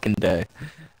 every fucking day.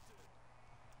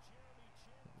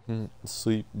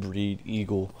 Sleep, breed,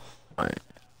 eagle. Alright.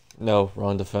 No,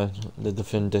 wrong defend. The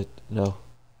defendant. No.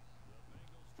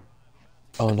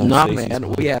 Oh no, Nah, Stacy's man,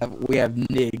 mine. we have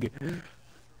Nig.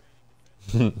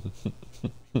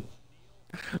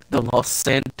 The Los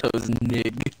Santos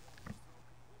Nig.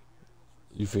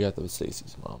 You forgot that was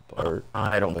Stacy's mom part.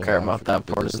 I don't But care I about that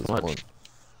forget part this as is much. one.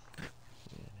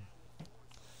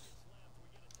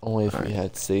 Only if we Alright.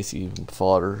 had Stacy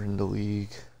fodder in the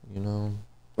league, you know.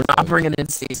 We're not bringing in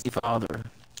Stacey Father.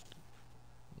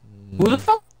 Who the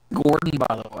fuck is Gordon,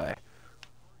 by the way?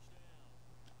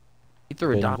 He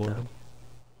threw a Ben dot Gordon.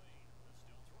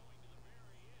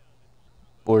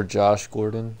 though. Or Josh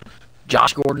Gordon.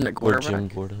 Josh Gordon at Or quarterback. Jim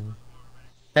Gordon.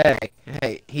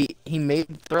 Hey, he made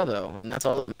the throw though, and that's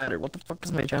all that mattered. What the fuck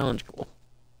is my challenge goal?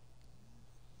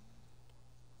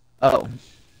 Oh,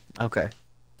 okay.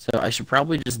 So I should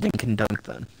probably just dink and dunk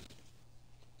then.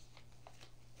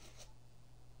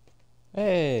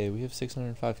 Hey, we have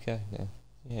 605k now.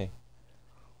 Yay.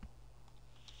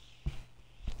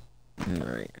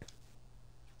 Alright.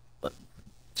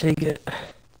 Take it.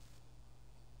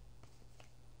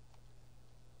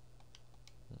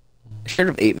 I should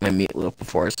have ate my meatloaf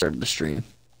before I started the stream.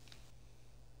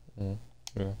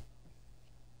 Yeah.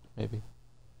 Maybe.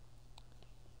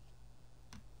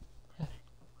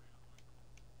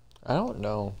 I don't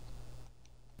know.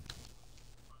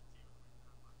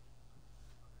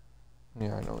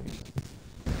 Yeah, I know.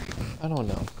 I don't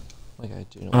know. Like I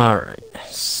do know. Alright,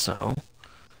 so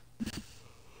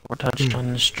we're touched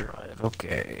on this drive.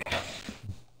 Okay.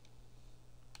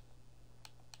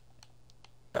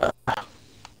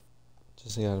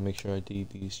 Just gotta make sure I do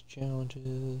these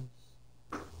challenges.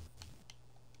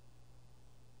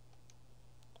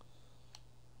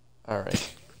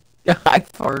 Alright. I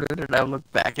farted and I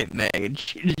looked back at Meg and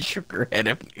she just shook her head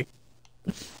at me.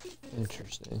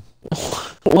 Interesting.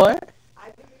 What?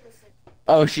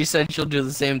 Oh, she said she'll do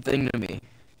the same thing to me.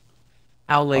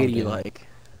 How ladylike.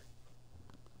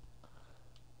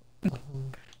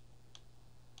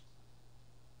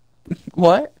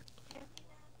 What?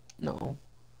 No.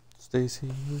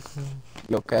 Stacy,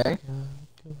 You okay?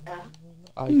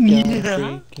 I gotta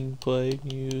freaking play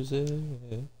music.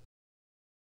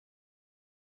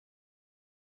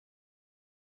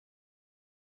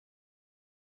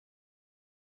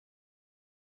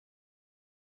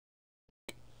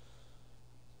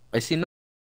 I see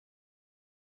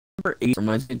number 8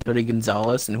 reminds me of Tony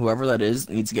Gonzalez, and whoever that is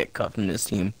needs to get cut from this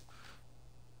team.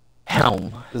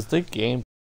 Helm. Is the game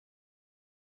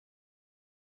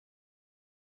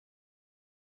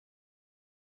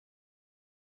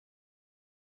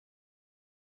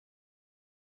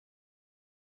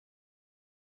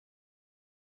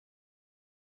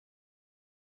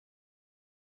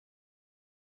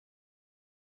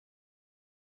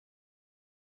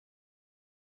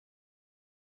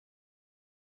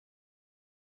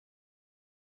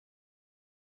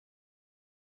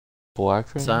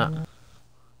black right So- now?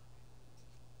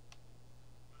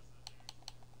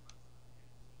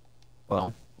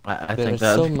 Well, I There's think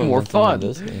that'd some be more momentum in fun.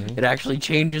 this game. It actually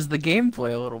changes the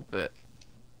gameplay a little bit.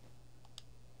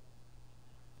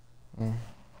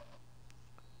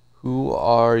 Who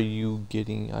are you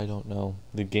getting? I don't know.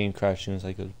 The game crashed as soon as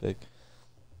I go to pick.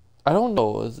 I don't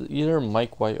know. Is it either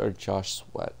Mike White or Josh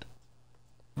Sweat?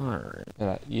 Alright.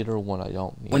 And either one I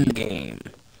don't need. Win the game.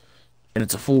 And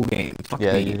it's a full game. Fuck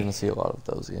Yeah, me. you're gonna see a lot of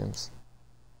those games.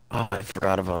 Oh, I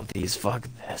forgot about these. Fuck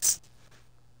this.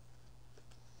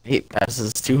 8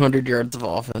 passes, 200 yards of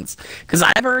offense. Because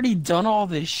I've already done all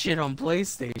this shit on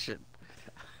PlayStation.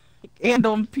 And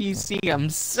on PC. I'm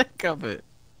sick of it.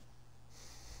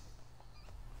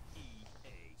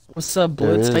 What's up,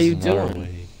 Blitz? How you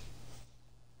doing?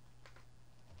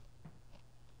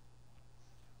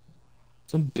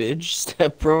 Some bitch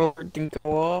step roller can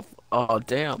go off? Oh,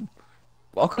 damn.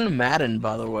 Welcome to Madden,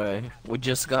 by the way. We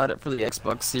just got it for the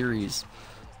Xbox Series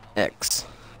X.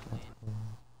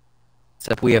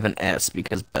 Except we have an S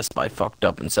because Best Buy fucked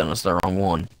up and sent us the wrong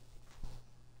one.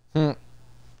 Hmm.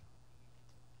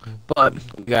 But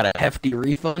we got a hefty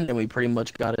refund and we pretty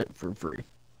much got it for free.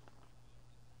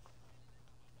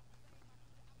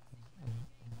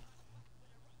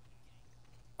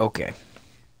 Okay.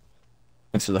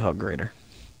 Thanks for the hug grader.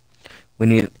 We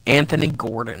need Anthony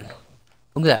Gordon.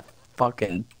 Look at that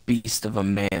fucking beast of a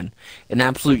man. An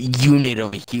absolute unit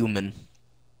of a human.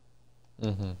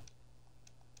 Mm-hmm.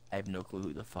 I have no clue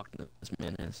who the fuck this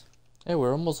man is. Hey,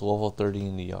 we're almost level 30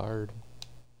 in the yard.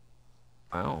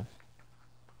 Wow.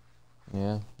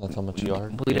 Yeah, that's how much We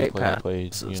yard complete 8 gameplay I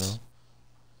played, you know? passes.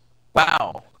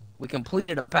 Wow. We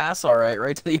completed a pass alright,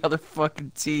 right to the other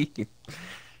fucking tee.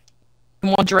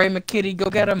 Come on, Dre McKitty, go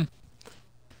get him.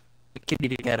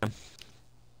 McKitty to get him.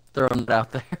 Throwing it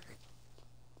out there.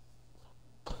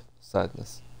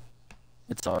 Sadness.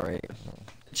 It's alright.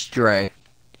 It's Dre.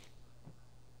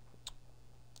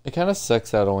 It kind of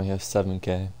sucks that I only have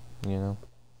 7K, you know?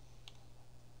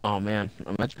 Oh man,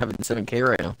 imagine having 7K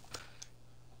right now.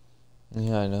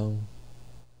 Yeah, I know.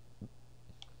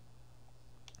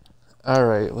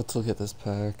 Alright, let's look at this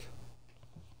pack.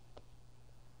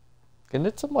 Can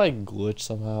it some like glitch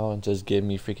somehow and just give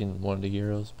me freaking one of the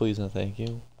heroes? Please and thank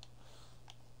you.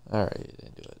 Alright,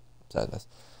 didn't do it. Sadness.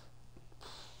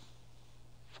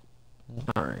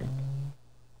 Alright.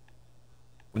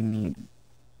 We need...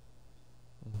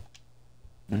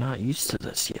 I'm not used to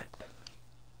this yet.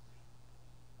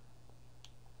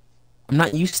 I'm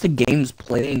not used to games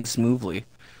playing smoothly.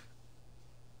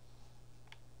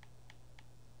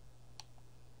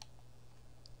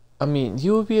 I mean,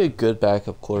 you would be a good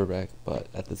backup quarterback, but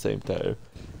at the same time...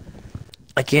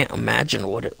 I can't imagine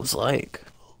what it was like.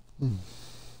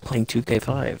 Playing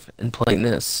 2K5 and playing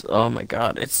this. Oh my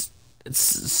god, it's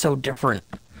so different.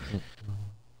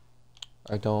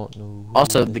 I don't know.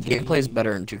 Also, the gameplay is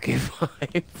better in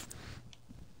 2K5.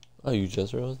 Oh, you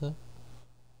just realized that?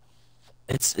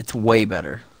 It's way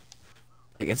better.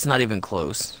 Like, it's not even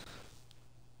close.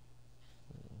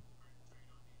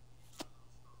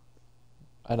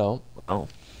 I don't. Oh.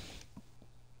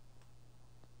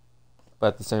 But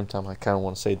at the same time, I kind of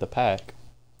want to save the pack.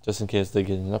 Just in case they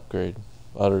get an upgrade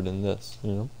other than this,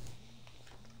 you know?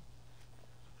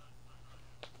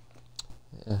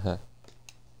 Uh-huh.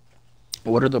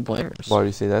 What are the players? Why do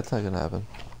you say that's not going to happen?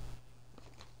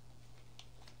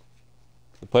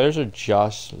 The players are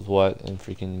Josh What and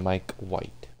freaking Mike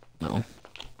White. No.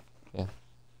 Yeah.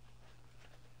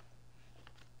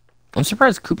 I'm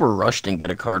surprised Cooper Rush didn't get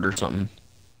a card or something.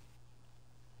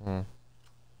 Hmm.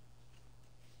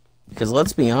 Because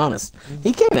let's be honest,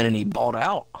 he came in and he balled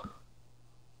out.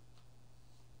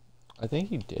 I think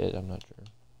he did, I'm not sure.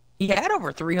 He had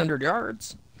over 300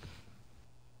 yards.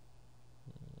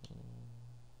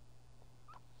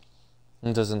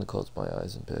 It doesn't close my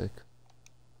eyes and pick.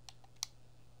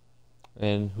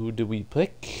 And who do we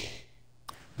pick?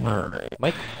 Alright.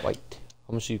 Mike White.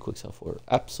 How much do you quick sell for?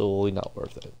 Absolutely not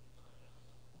worth it.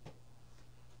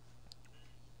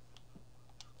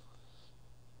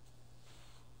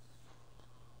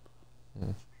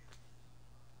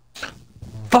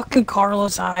 Fucking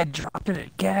Carlos Hyde dropped it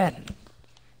again.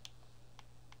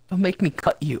 Don't make me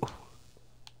cut you.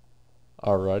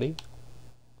 Alrighty.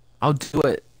 I'll do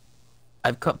it.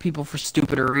 I've cut people for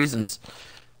stupider reasons.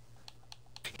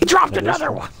 He dropped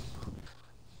another one.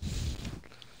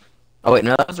 Oh wait,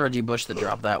 no, that was Reggie Bush that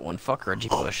dropped that one. Fuck Reggie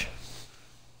Bush.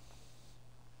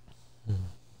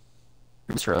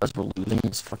 I just realized we're losing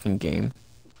this fucking game.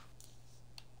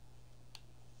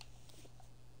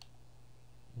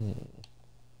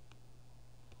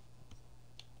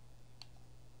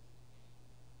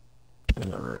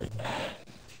 Alright.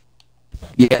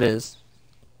 Yeah, it is.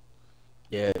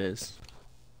 Yeah, it is.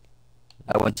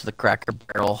 I went to the Cracker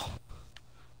Barrel.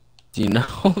 Do you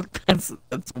know? that's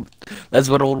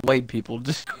what old white people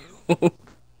do.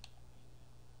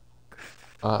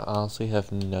 I honestly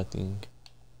have nothing.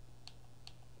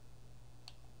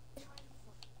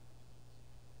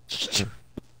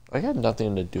 I got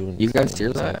nothing to do in You this guys game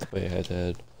hear that? besides play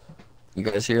head-to-head. You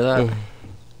guys hear that?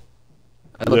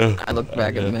 I looked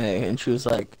back at May and she was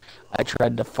like, I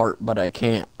tried to fart but I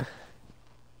can't.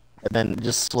 And then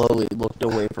just slowly looked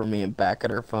away from me and back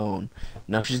at her phone.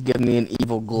 Now she's giving me an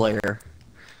evil glare.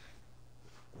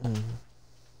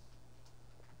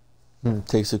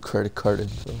 Takes a credit card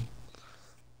info.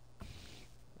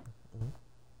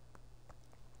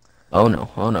 Oh no,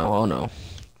 oh no, oh no.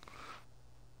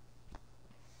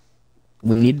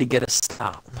 We need to get a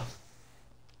stop.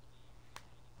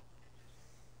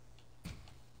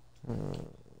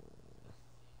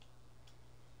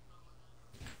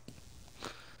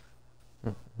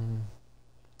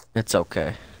 It's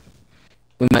okay.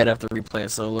 We might have to replay a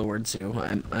solo or two.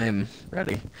 I'm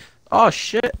ready. Oh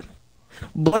shit!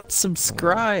 Blitz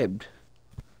subscribed.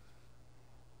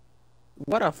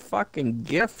 What a fucking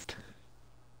gift.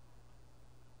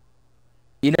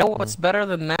 You know what's better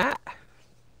than that?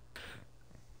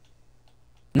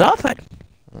 Nothing.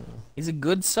 He's a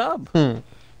good sub.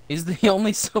 He's the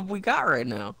only sub we got right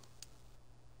now.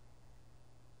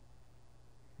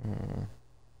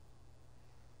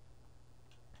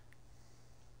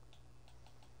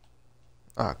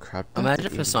 Oh crap. Imagine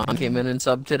if Hassan came in and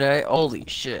subbed today. Holy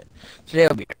shit. Today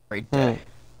would be a great day.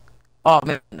 Oh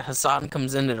man, Hassan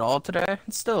comes in at all today?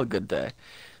 It's still a good day.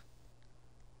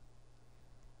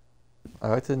 I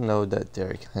like to know that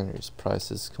Derrick Henry's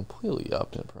price is completely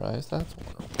up in price. That's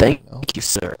wonderful. Thank you,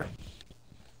 sir.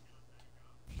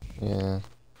 Yeah.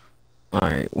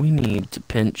 Alright, we need to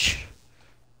pinch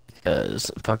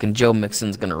because fucking Joe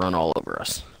Mixon's gonna run all over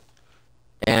us.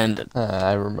 And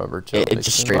I remember Joe Mixon.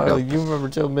 Just straight up. You remember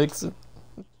Joe Mixon?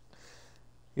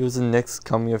 He was the next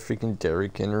coming of freaking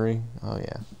Derrick Henry. Oh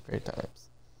yeah, great times.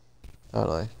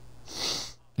 Totally.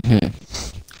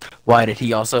 Why did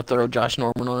he also throw Josh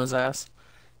Norman on his ass?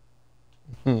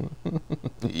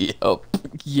 Yup.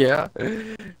 Yeah.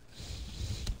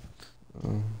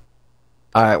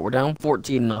 Alright, we're down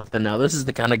 14-0 now. This is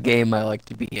the kind of game I like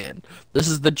to be in. This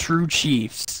is the true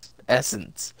Chiefs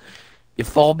essence. You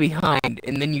fall behind,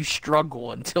 and then you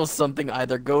struggle until something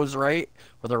either goes right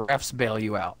or the refs bail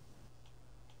you out.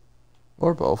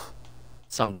 Or both.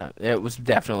 Sometimes. It was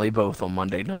definitely both on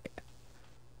Monday night.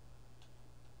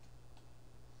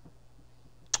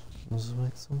 Let's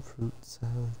make some fruit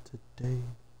salad today.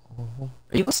 Oh.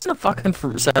 Are you listening to fucking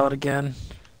fruit salad again?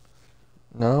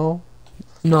 No.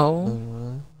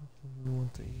 No.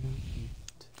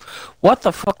 What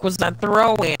the fuck was that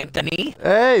throw, Anthony?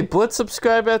 Hey, Blitz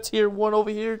subscribe at tier 1 over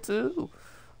here too.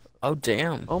 Oh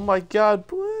damn. Oh my god,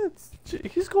 Blitz.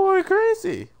 He's going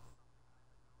crazy.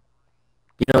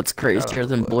 You know what's crazier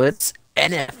than Blitz?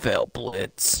 NFL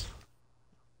Blitz.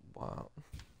 Wow.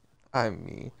 I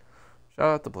mean, shout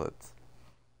out to Blitz.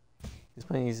 He's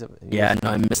playing easy. Yeah, no,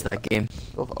 I missed that game.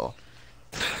 Oh.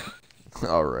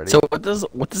 Already. So what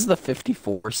does the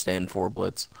 54 stand for,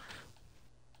 Blitz?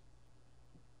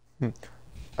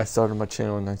 I started my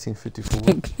channel in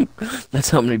 1954.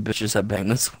 That's how many bitches I banged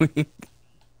this week.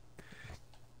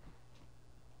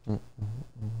 Oh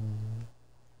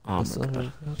my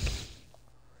god.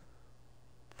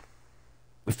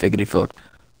 We figgity fucked.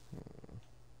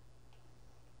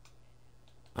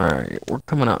 Alright, we're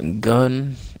coming out in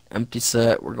gun. Empty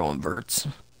set, we're going verts.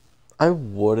 I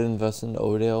would invest in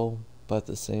Odell, but at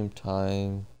the same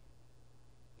time,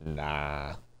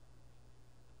 nah.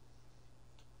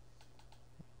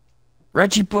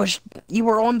 Reggie Bush, you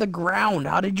were on the ground.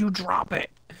 How did you drop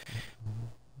it?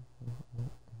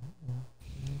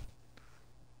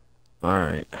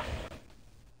 Alright.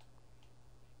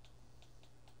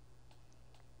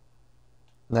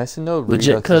 Nice to know.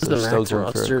 Legit, because the still max going for a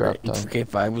roster crap in ton.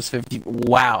 2K5 was 50.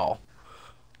 Wow.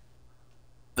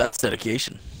 That's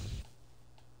dedication.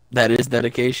 That is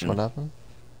dedication. What happened?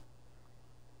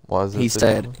 Why is it He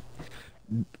said,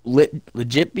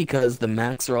 legit because the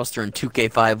max roster in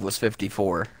 2K5 was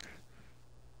 54.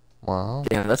 Wow.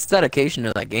 Yeah, that's dedication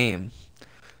to that game.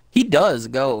 He does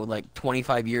go like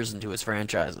 25 years into his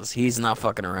franchises. He's not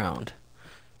fucking around.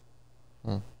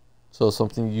 So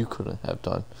something you couldn't have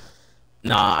done.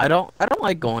 Nah, I don't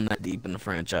like going that deep into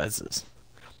franchises.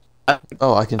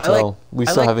 Oh, I can tell. We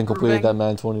still like haven't completed proving- that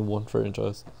Man 21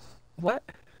 franchise. What?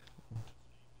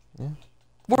 Yeah.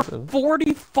 We're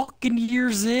 40 fucking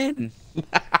years in.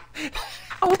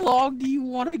 How long do you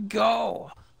want to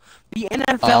go? The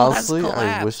NFL Honestly, has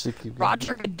collapsed. I wish they could.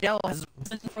 Roger Goodell has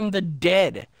risen from the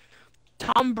dead.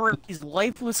 Tom Brady's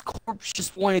lifeless corpse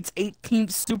just won its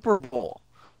 18th Super Bowl.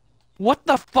 What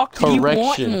the fuck do you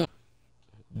want? Correction.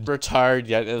 Retired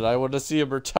yet, and I want to see him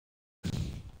retire.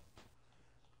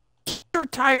 He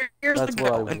retired years That's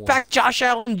what I ago. In want. fact, Josh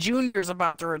Allen Jr. is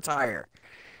about to retire.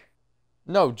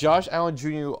 No, Josh Allen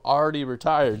Jr. already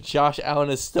retired. Josh Allen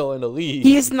is still in the league.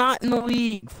 He is not in the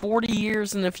league 40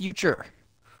 years in the future.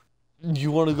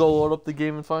 You want to go load up the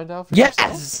game and find out for yourself?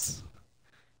 Yes!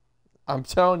 I'm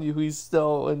telling you, he's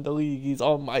still in the league. He's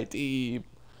on my team.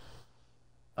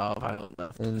 Oh, Violet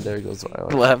left. And there goes He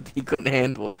Violet. left. He couldn't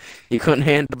handle it. He couldn't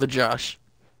handle the Josh.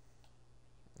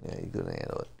 Yeah, you couldn't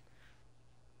handle it.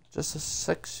 Just a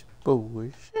sexy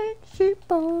boy. Sexy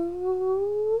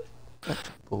boy.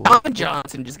 Don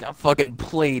Johnson just got fucking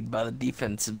played by the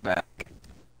defensive back.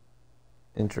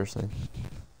 Interesting.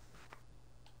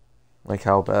 Like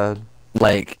how bad?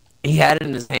 Like, he had it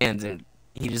in his hands and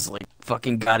he just, like,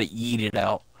 fucking got to eat it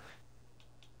out.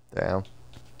 Damn.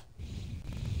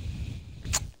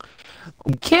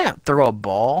 We can't throw a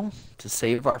ball to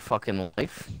save our fucking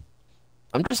life.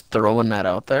 I'm just throwing that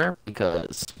out there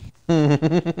because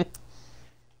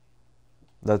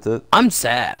That's it. I'm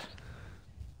sad.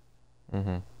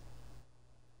 Mm-hmm.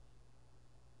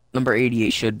 Number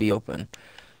 88 should be open.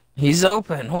 He's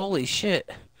open. Holy shit.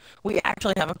 We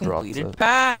actually have a completed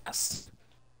pass.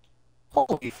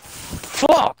 Holy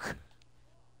fuck.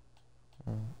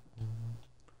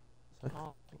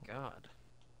 Oh my god.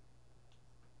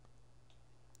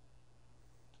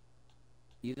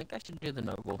 You think I should do the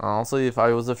noble? Honestly, if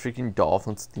I was a freaking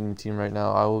Dolphins team right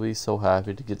now, I would be so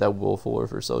happy to get that Will Fuller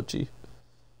for so cheap.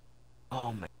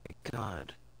 Oh my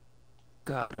god.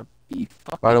 Gotta be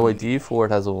fucking... By the way, D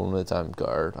Ford has a limited time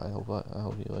guard. I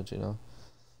hope he let you know.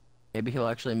 Maybe he'll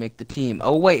actually make the team.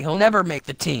 Oh wait, he'll never make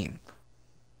the team.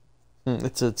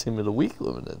 It's a team of the week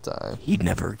limited time. He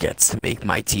never gets to make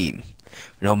my team.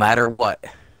 No matter what.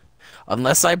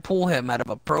 Unless I pull him out of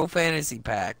a pro fantasy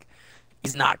pack,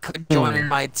 he's not joining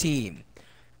my team.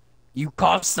 You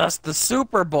cost us the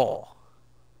Super Bowl.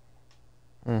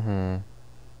 Mm-hmm.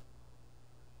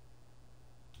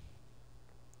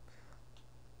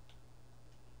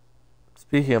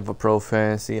 Speaking of a pro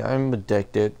fantasy, I'm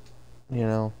addicted, you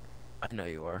know. I know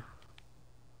you are.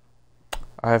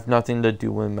 I have nothing to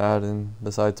do in Madden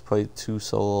besides play 2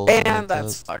 solos. And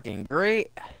that's fucking great.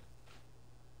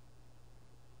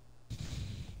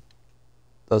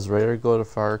 Does Raider go to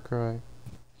Far Cry?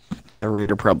 The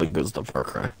Raider probably goes to Far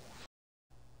Cry.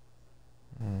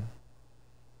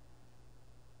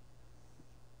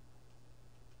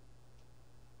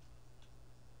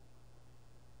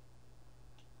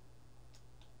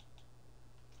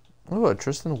 Oh, a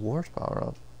Tristan Ward's power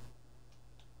up.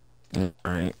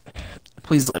 Alright.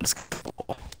 Please let us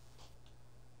go.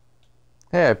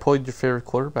 Hey, I pulled your favorite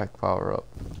quarterback power up.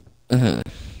 Mm-hmm.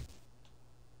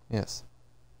 Yes.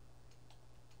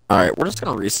 Alright, we're just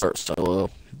gonna restart solo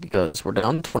because we're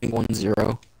down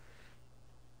 21-0.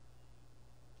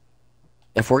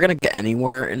 If we're gonna get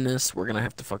anywhere in this, we're gonna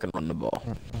have to fucking run the ball.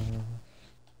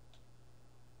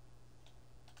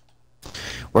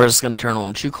 We're just gonna turn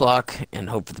on 2 clock and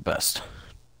hope for the best.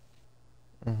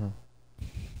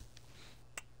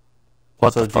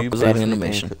 What So the fuck was that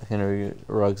animation? Henry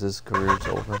Ruggs' career is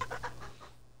over?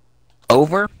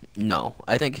 Over? No.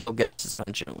 I think he'll get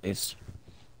suspension at least.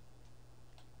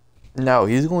 No,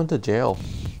 he's going to jail.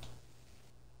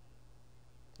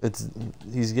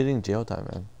 He's getting jail time,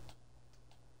 man.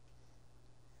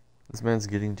 This man's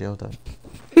getting jail time.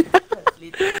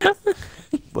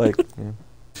 Like, yeah.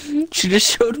 She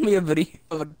just showed me a video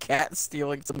of a cat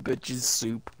stealing some bitch's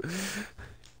soup.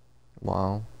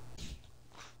 Wow.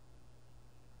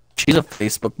 She's a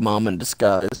Facebook mom in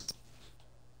disguise.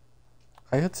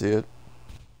 I could see it.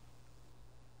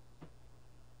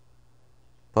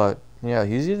 But, yeah,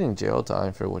 he's getting jail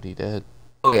time for what he did.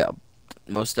 Oh yeah,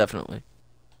 most definitely.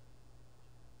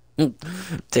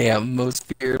 Damn, most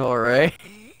feared, alright.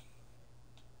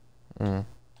 You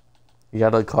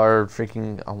got a card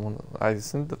freaking... I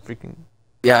sent the freaking...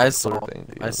 Yeah, I saw. Thing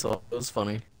to you. I saw. It was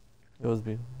funny. It was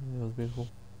beautiful. It was beautiful.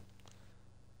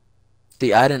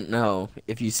 See, I didn't know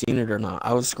if you seen it or not.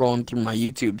 I was scrolling through my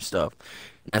YouTube stuff.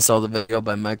 And I saw the video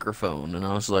by Microphone, and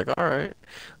I was like, "All right,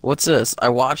 what's this?" I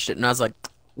watched it, and I was like,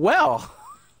 "Well,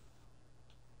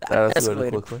 that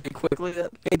escalated pretty quickly.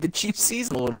 That made the Chiefs'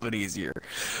 season a little bit easier."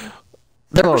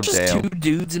 There were just 2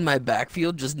 dudes in my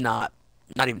backfield, just not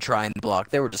even trying to block.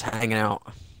 They were just hanging out.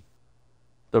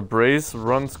 The Braves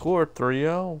run scored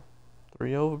 3-0.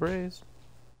 3-0 Braves.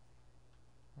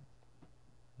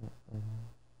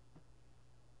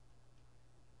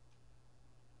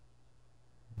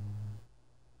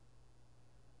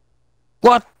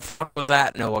 What the fuck was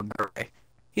that, Noah Gray?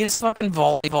 He just fucking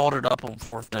vaulted up on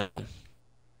 4th down.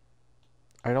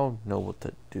 I don't know what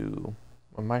to do.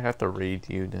 I might have to raid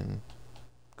you and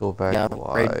go back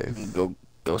live.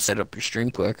 Go set up your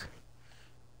stream quick.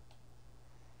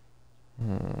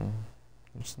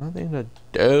 There's nothing to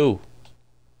do.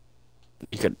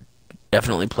 You could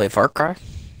definitely play Far Cry.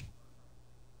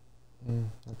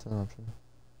 That's an option.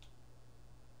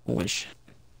 Holy shit.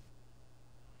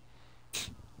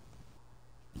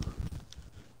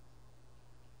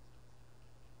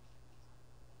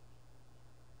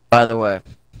 By the way,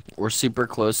 we're super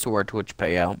close to our Twitch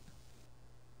payout.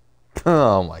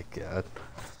 Oh my god.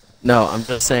 No, I'm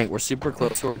just saying we're super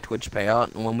close to our Twitch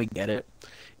payout, and when we get it,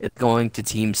 it's going to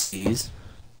Team C's.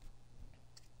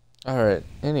 Alright,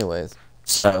 anyways.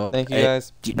 So, thank you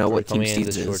guys. Do you know what Team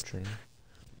C's is?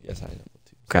 Yes, I know.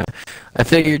 Okay. I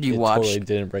figured you watched. Totally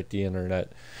didn't break the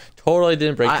internet. Totally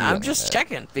didn't break the internet. I'm just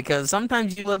checking, because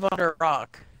sometimes you live under a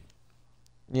rock.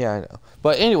 Yeah, I know.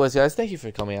 But anyways, guys, thank you for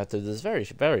coming out to this very,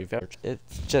 very, very.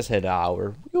 It's just hit an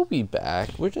hour. We'll be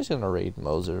back. We're just gonna raid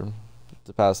Moser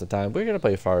to pass the time. We're gonna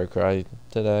play Far Cry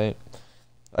today.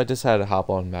 I just had to hop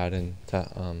on Madden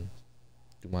to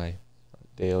do my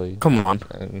daily. Come on.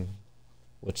 And,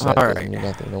 which that All doesn't right. mean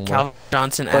nothing no more. Cal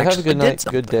Johnson But have a actually good did night,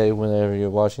 something. good day whenever you're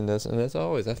watching this. And as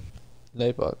always, that's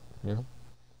Nightbot, you know.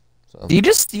 So, Did you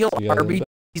just steal you guys in the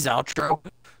RB's outro?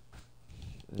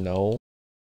 no.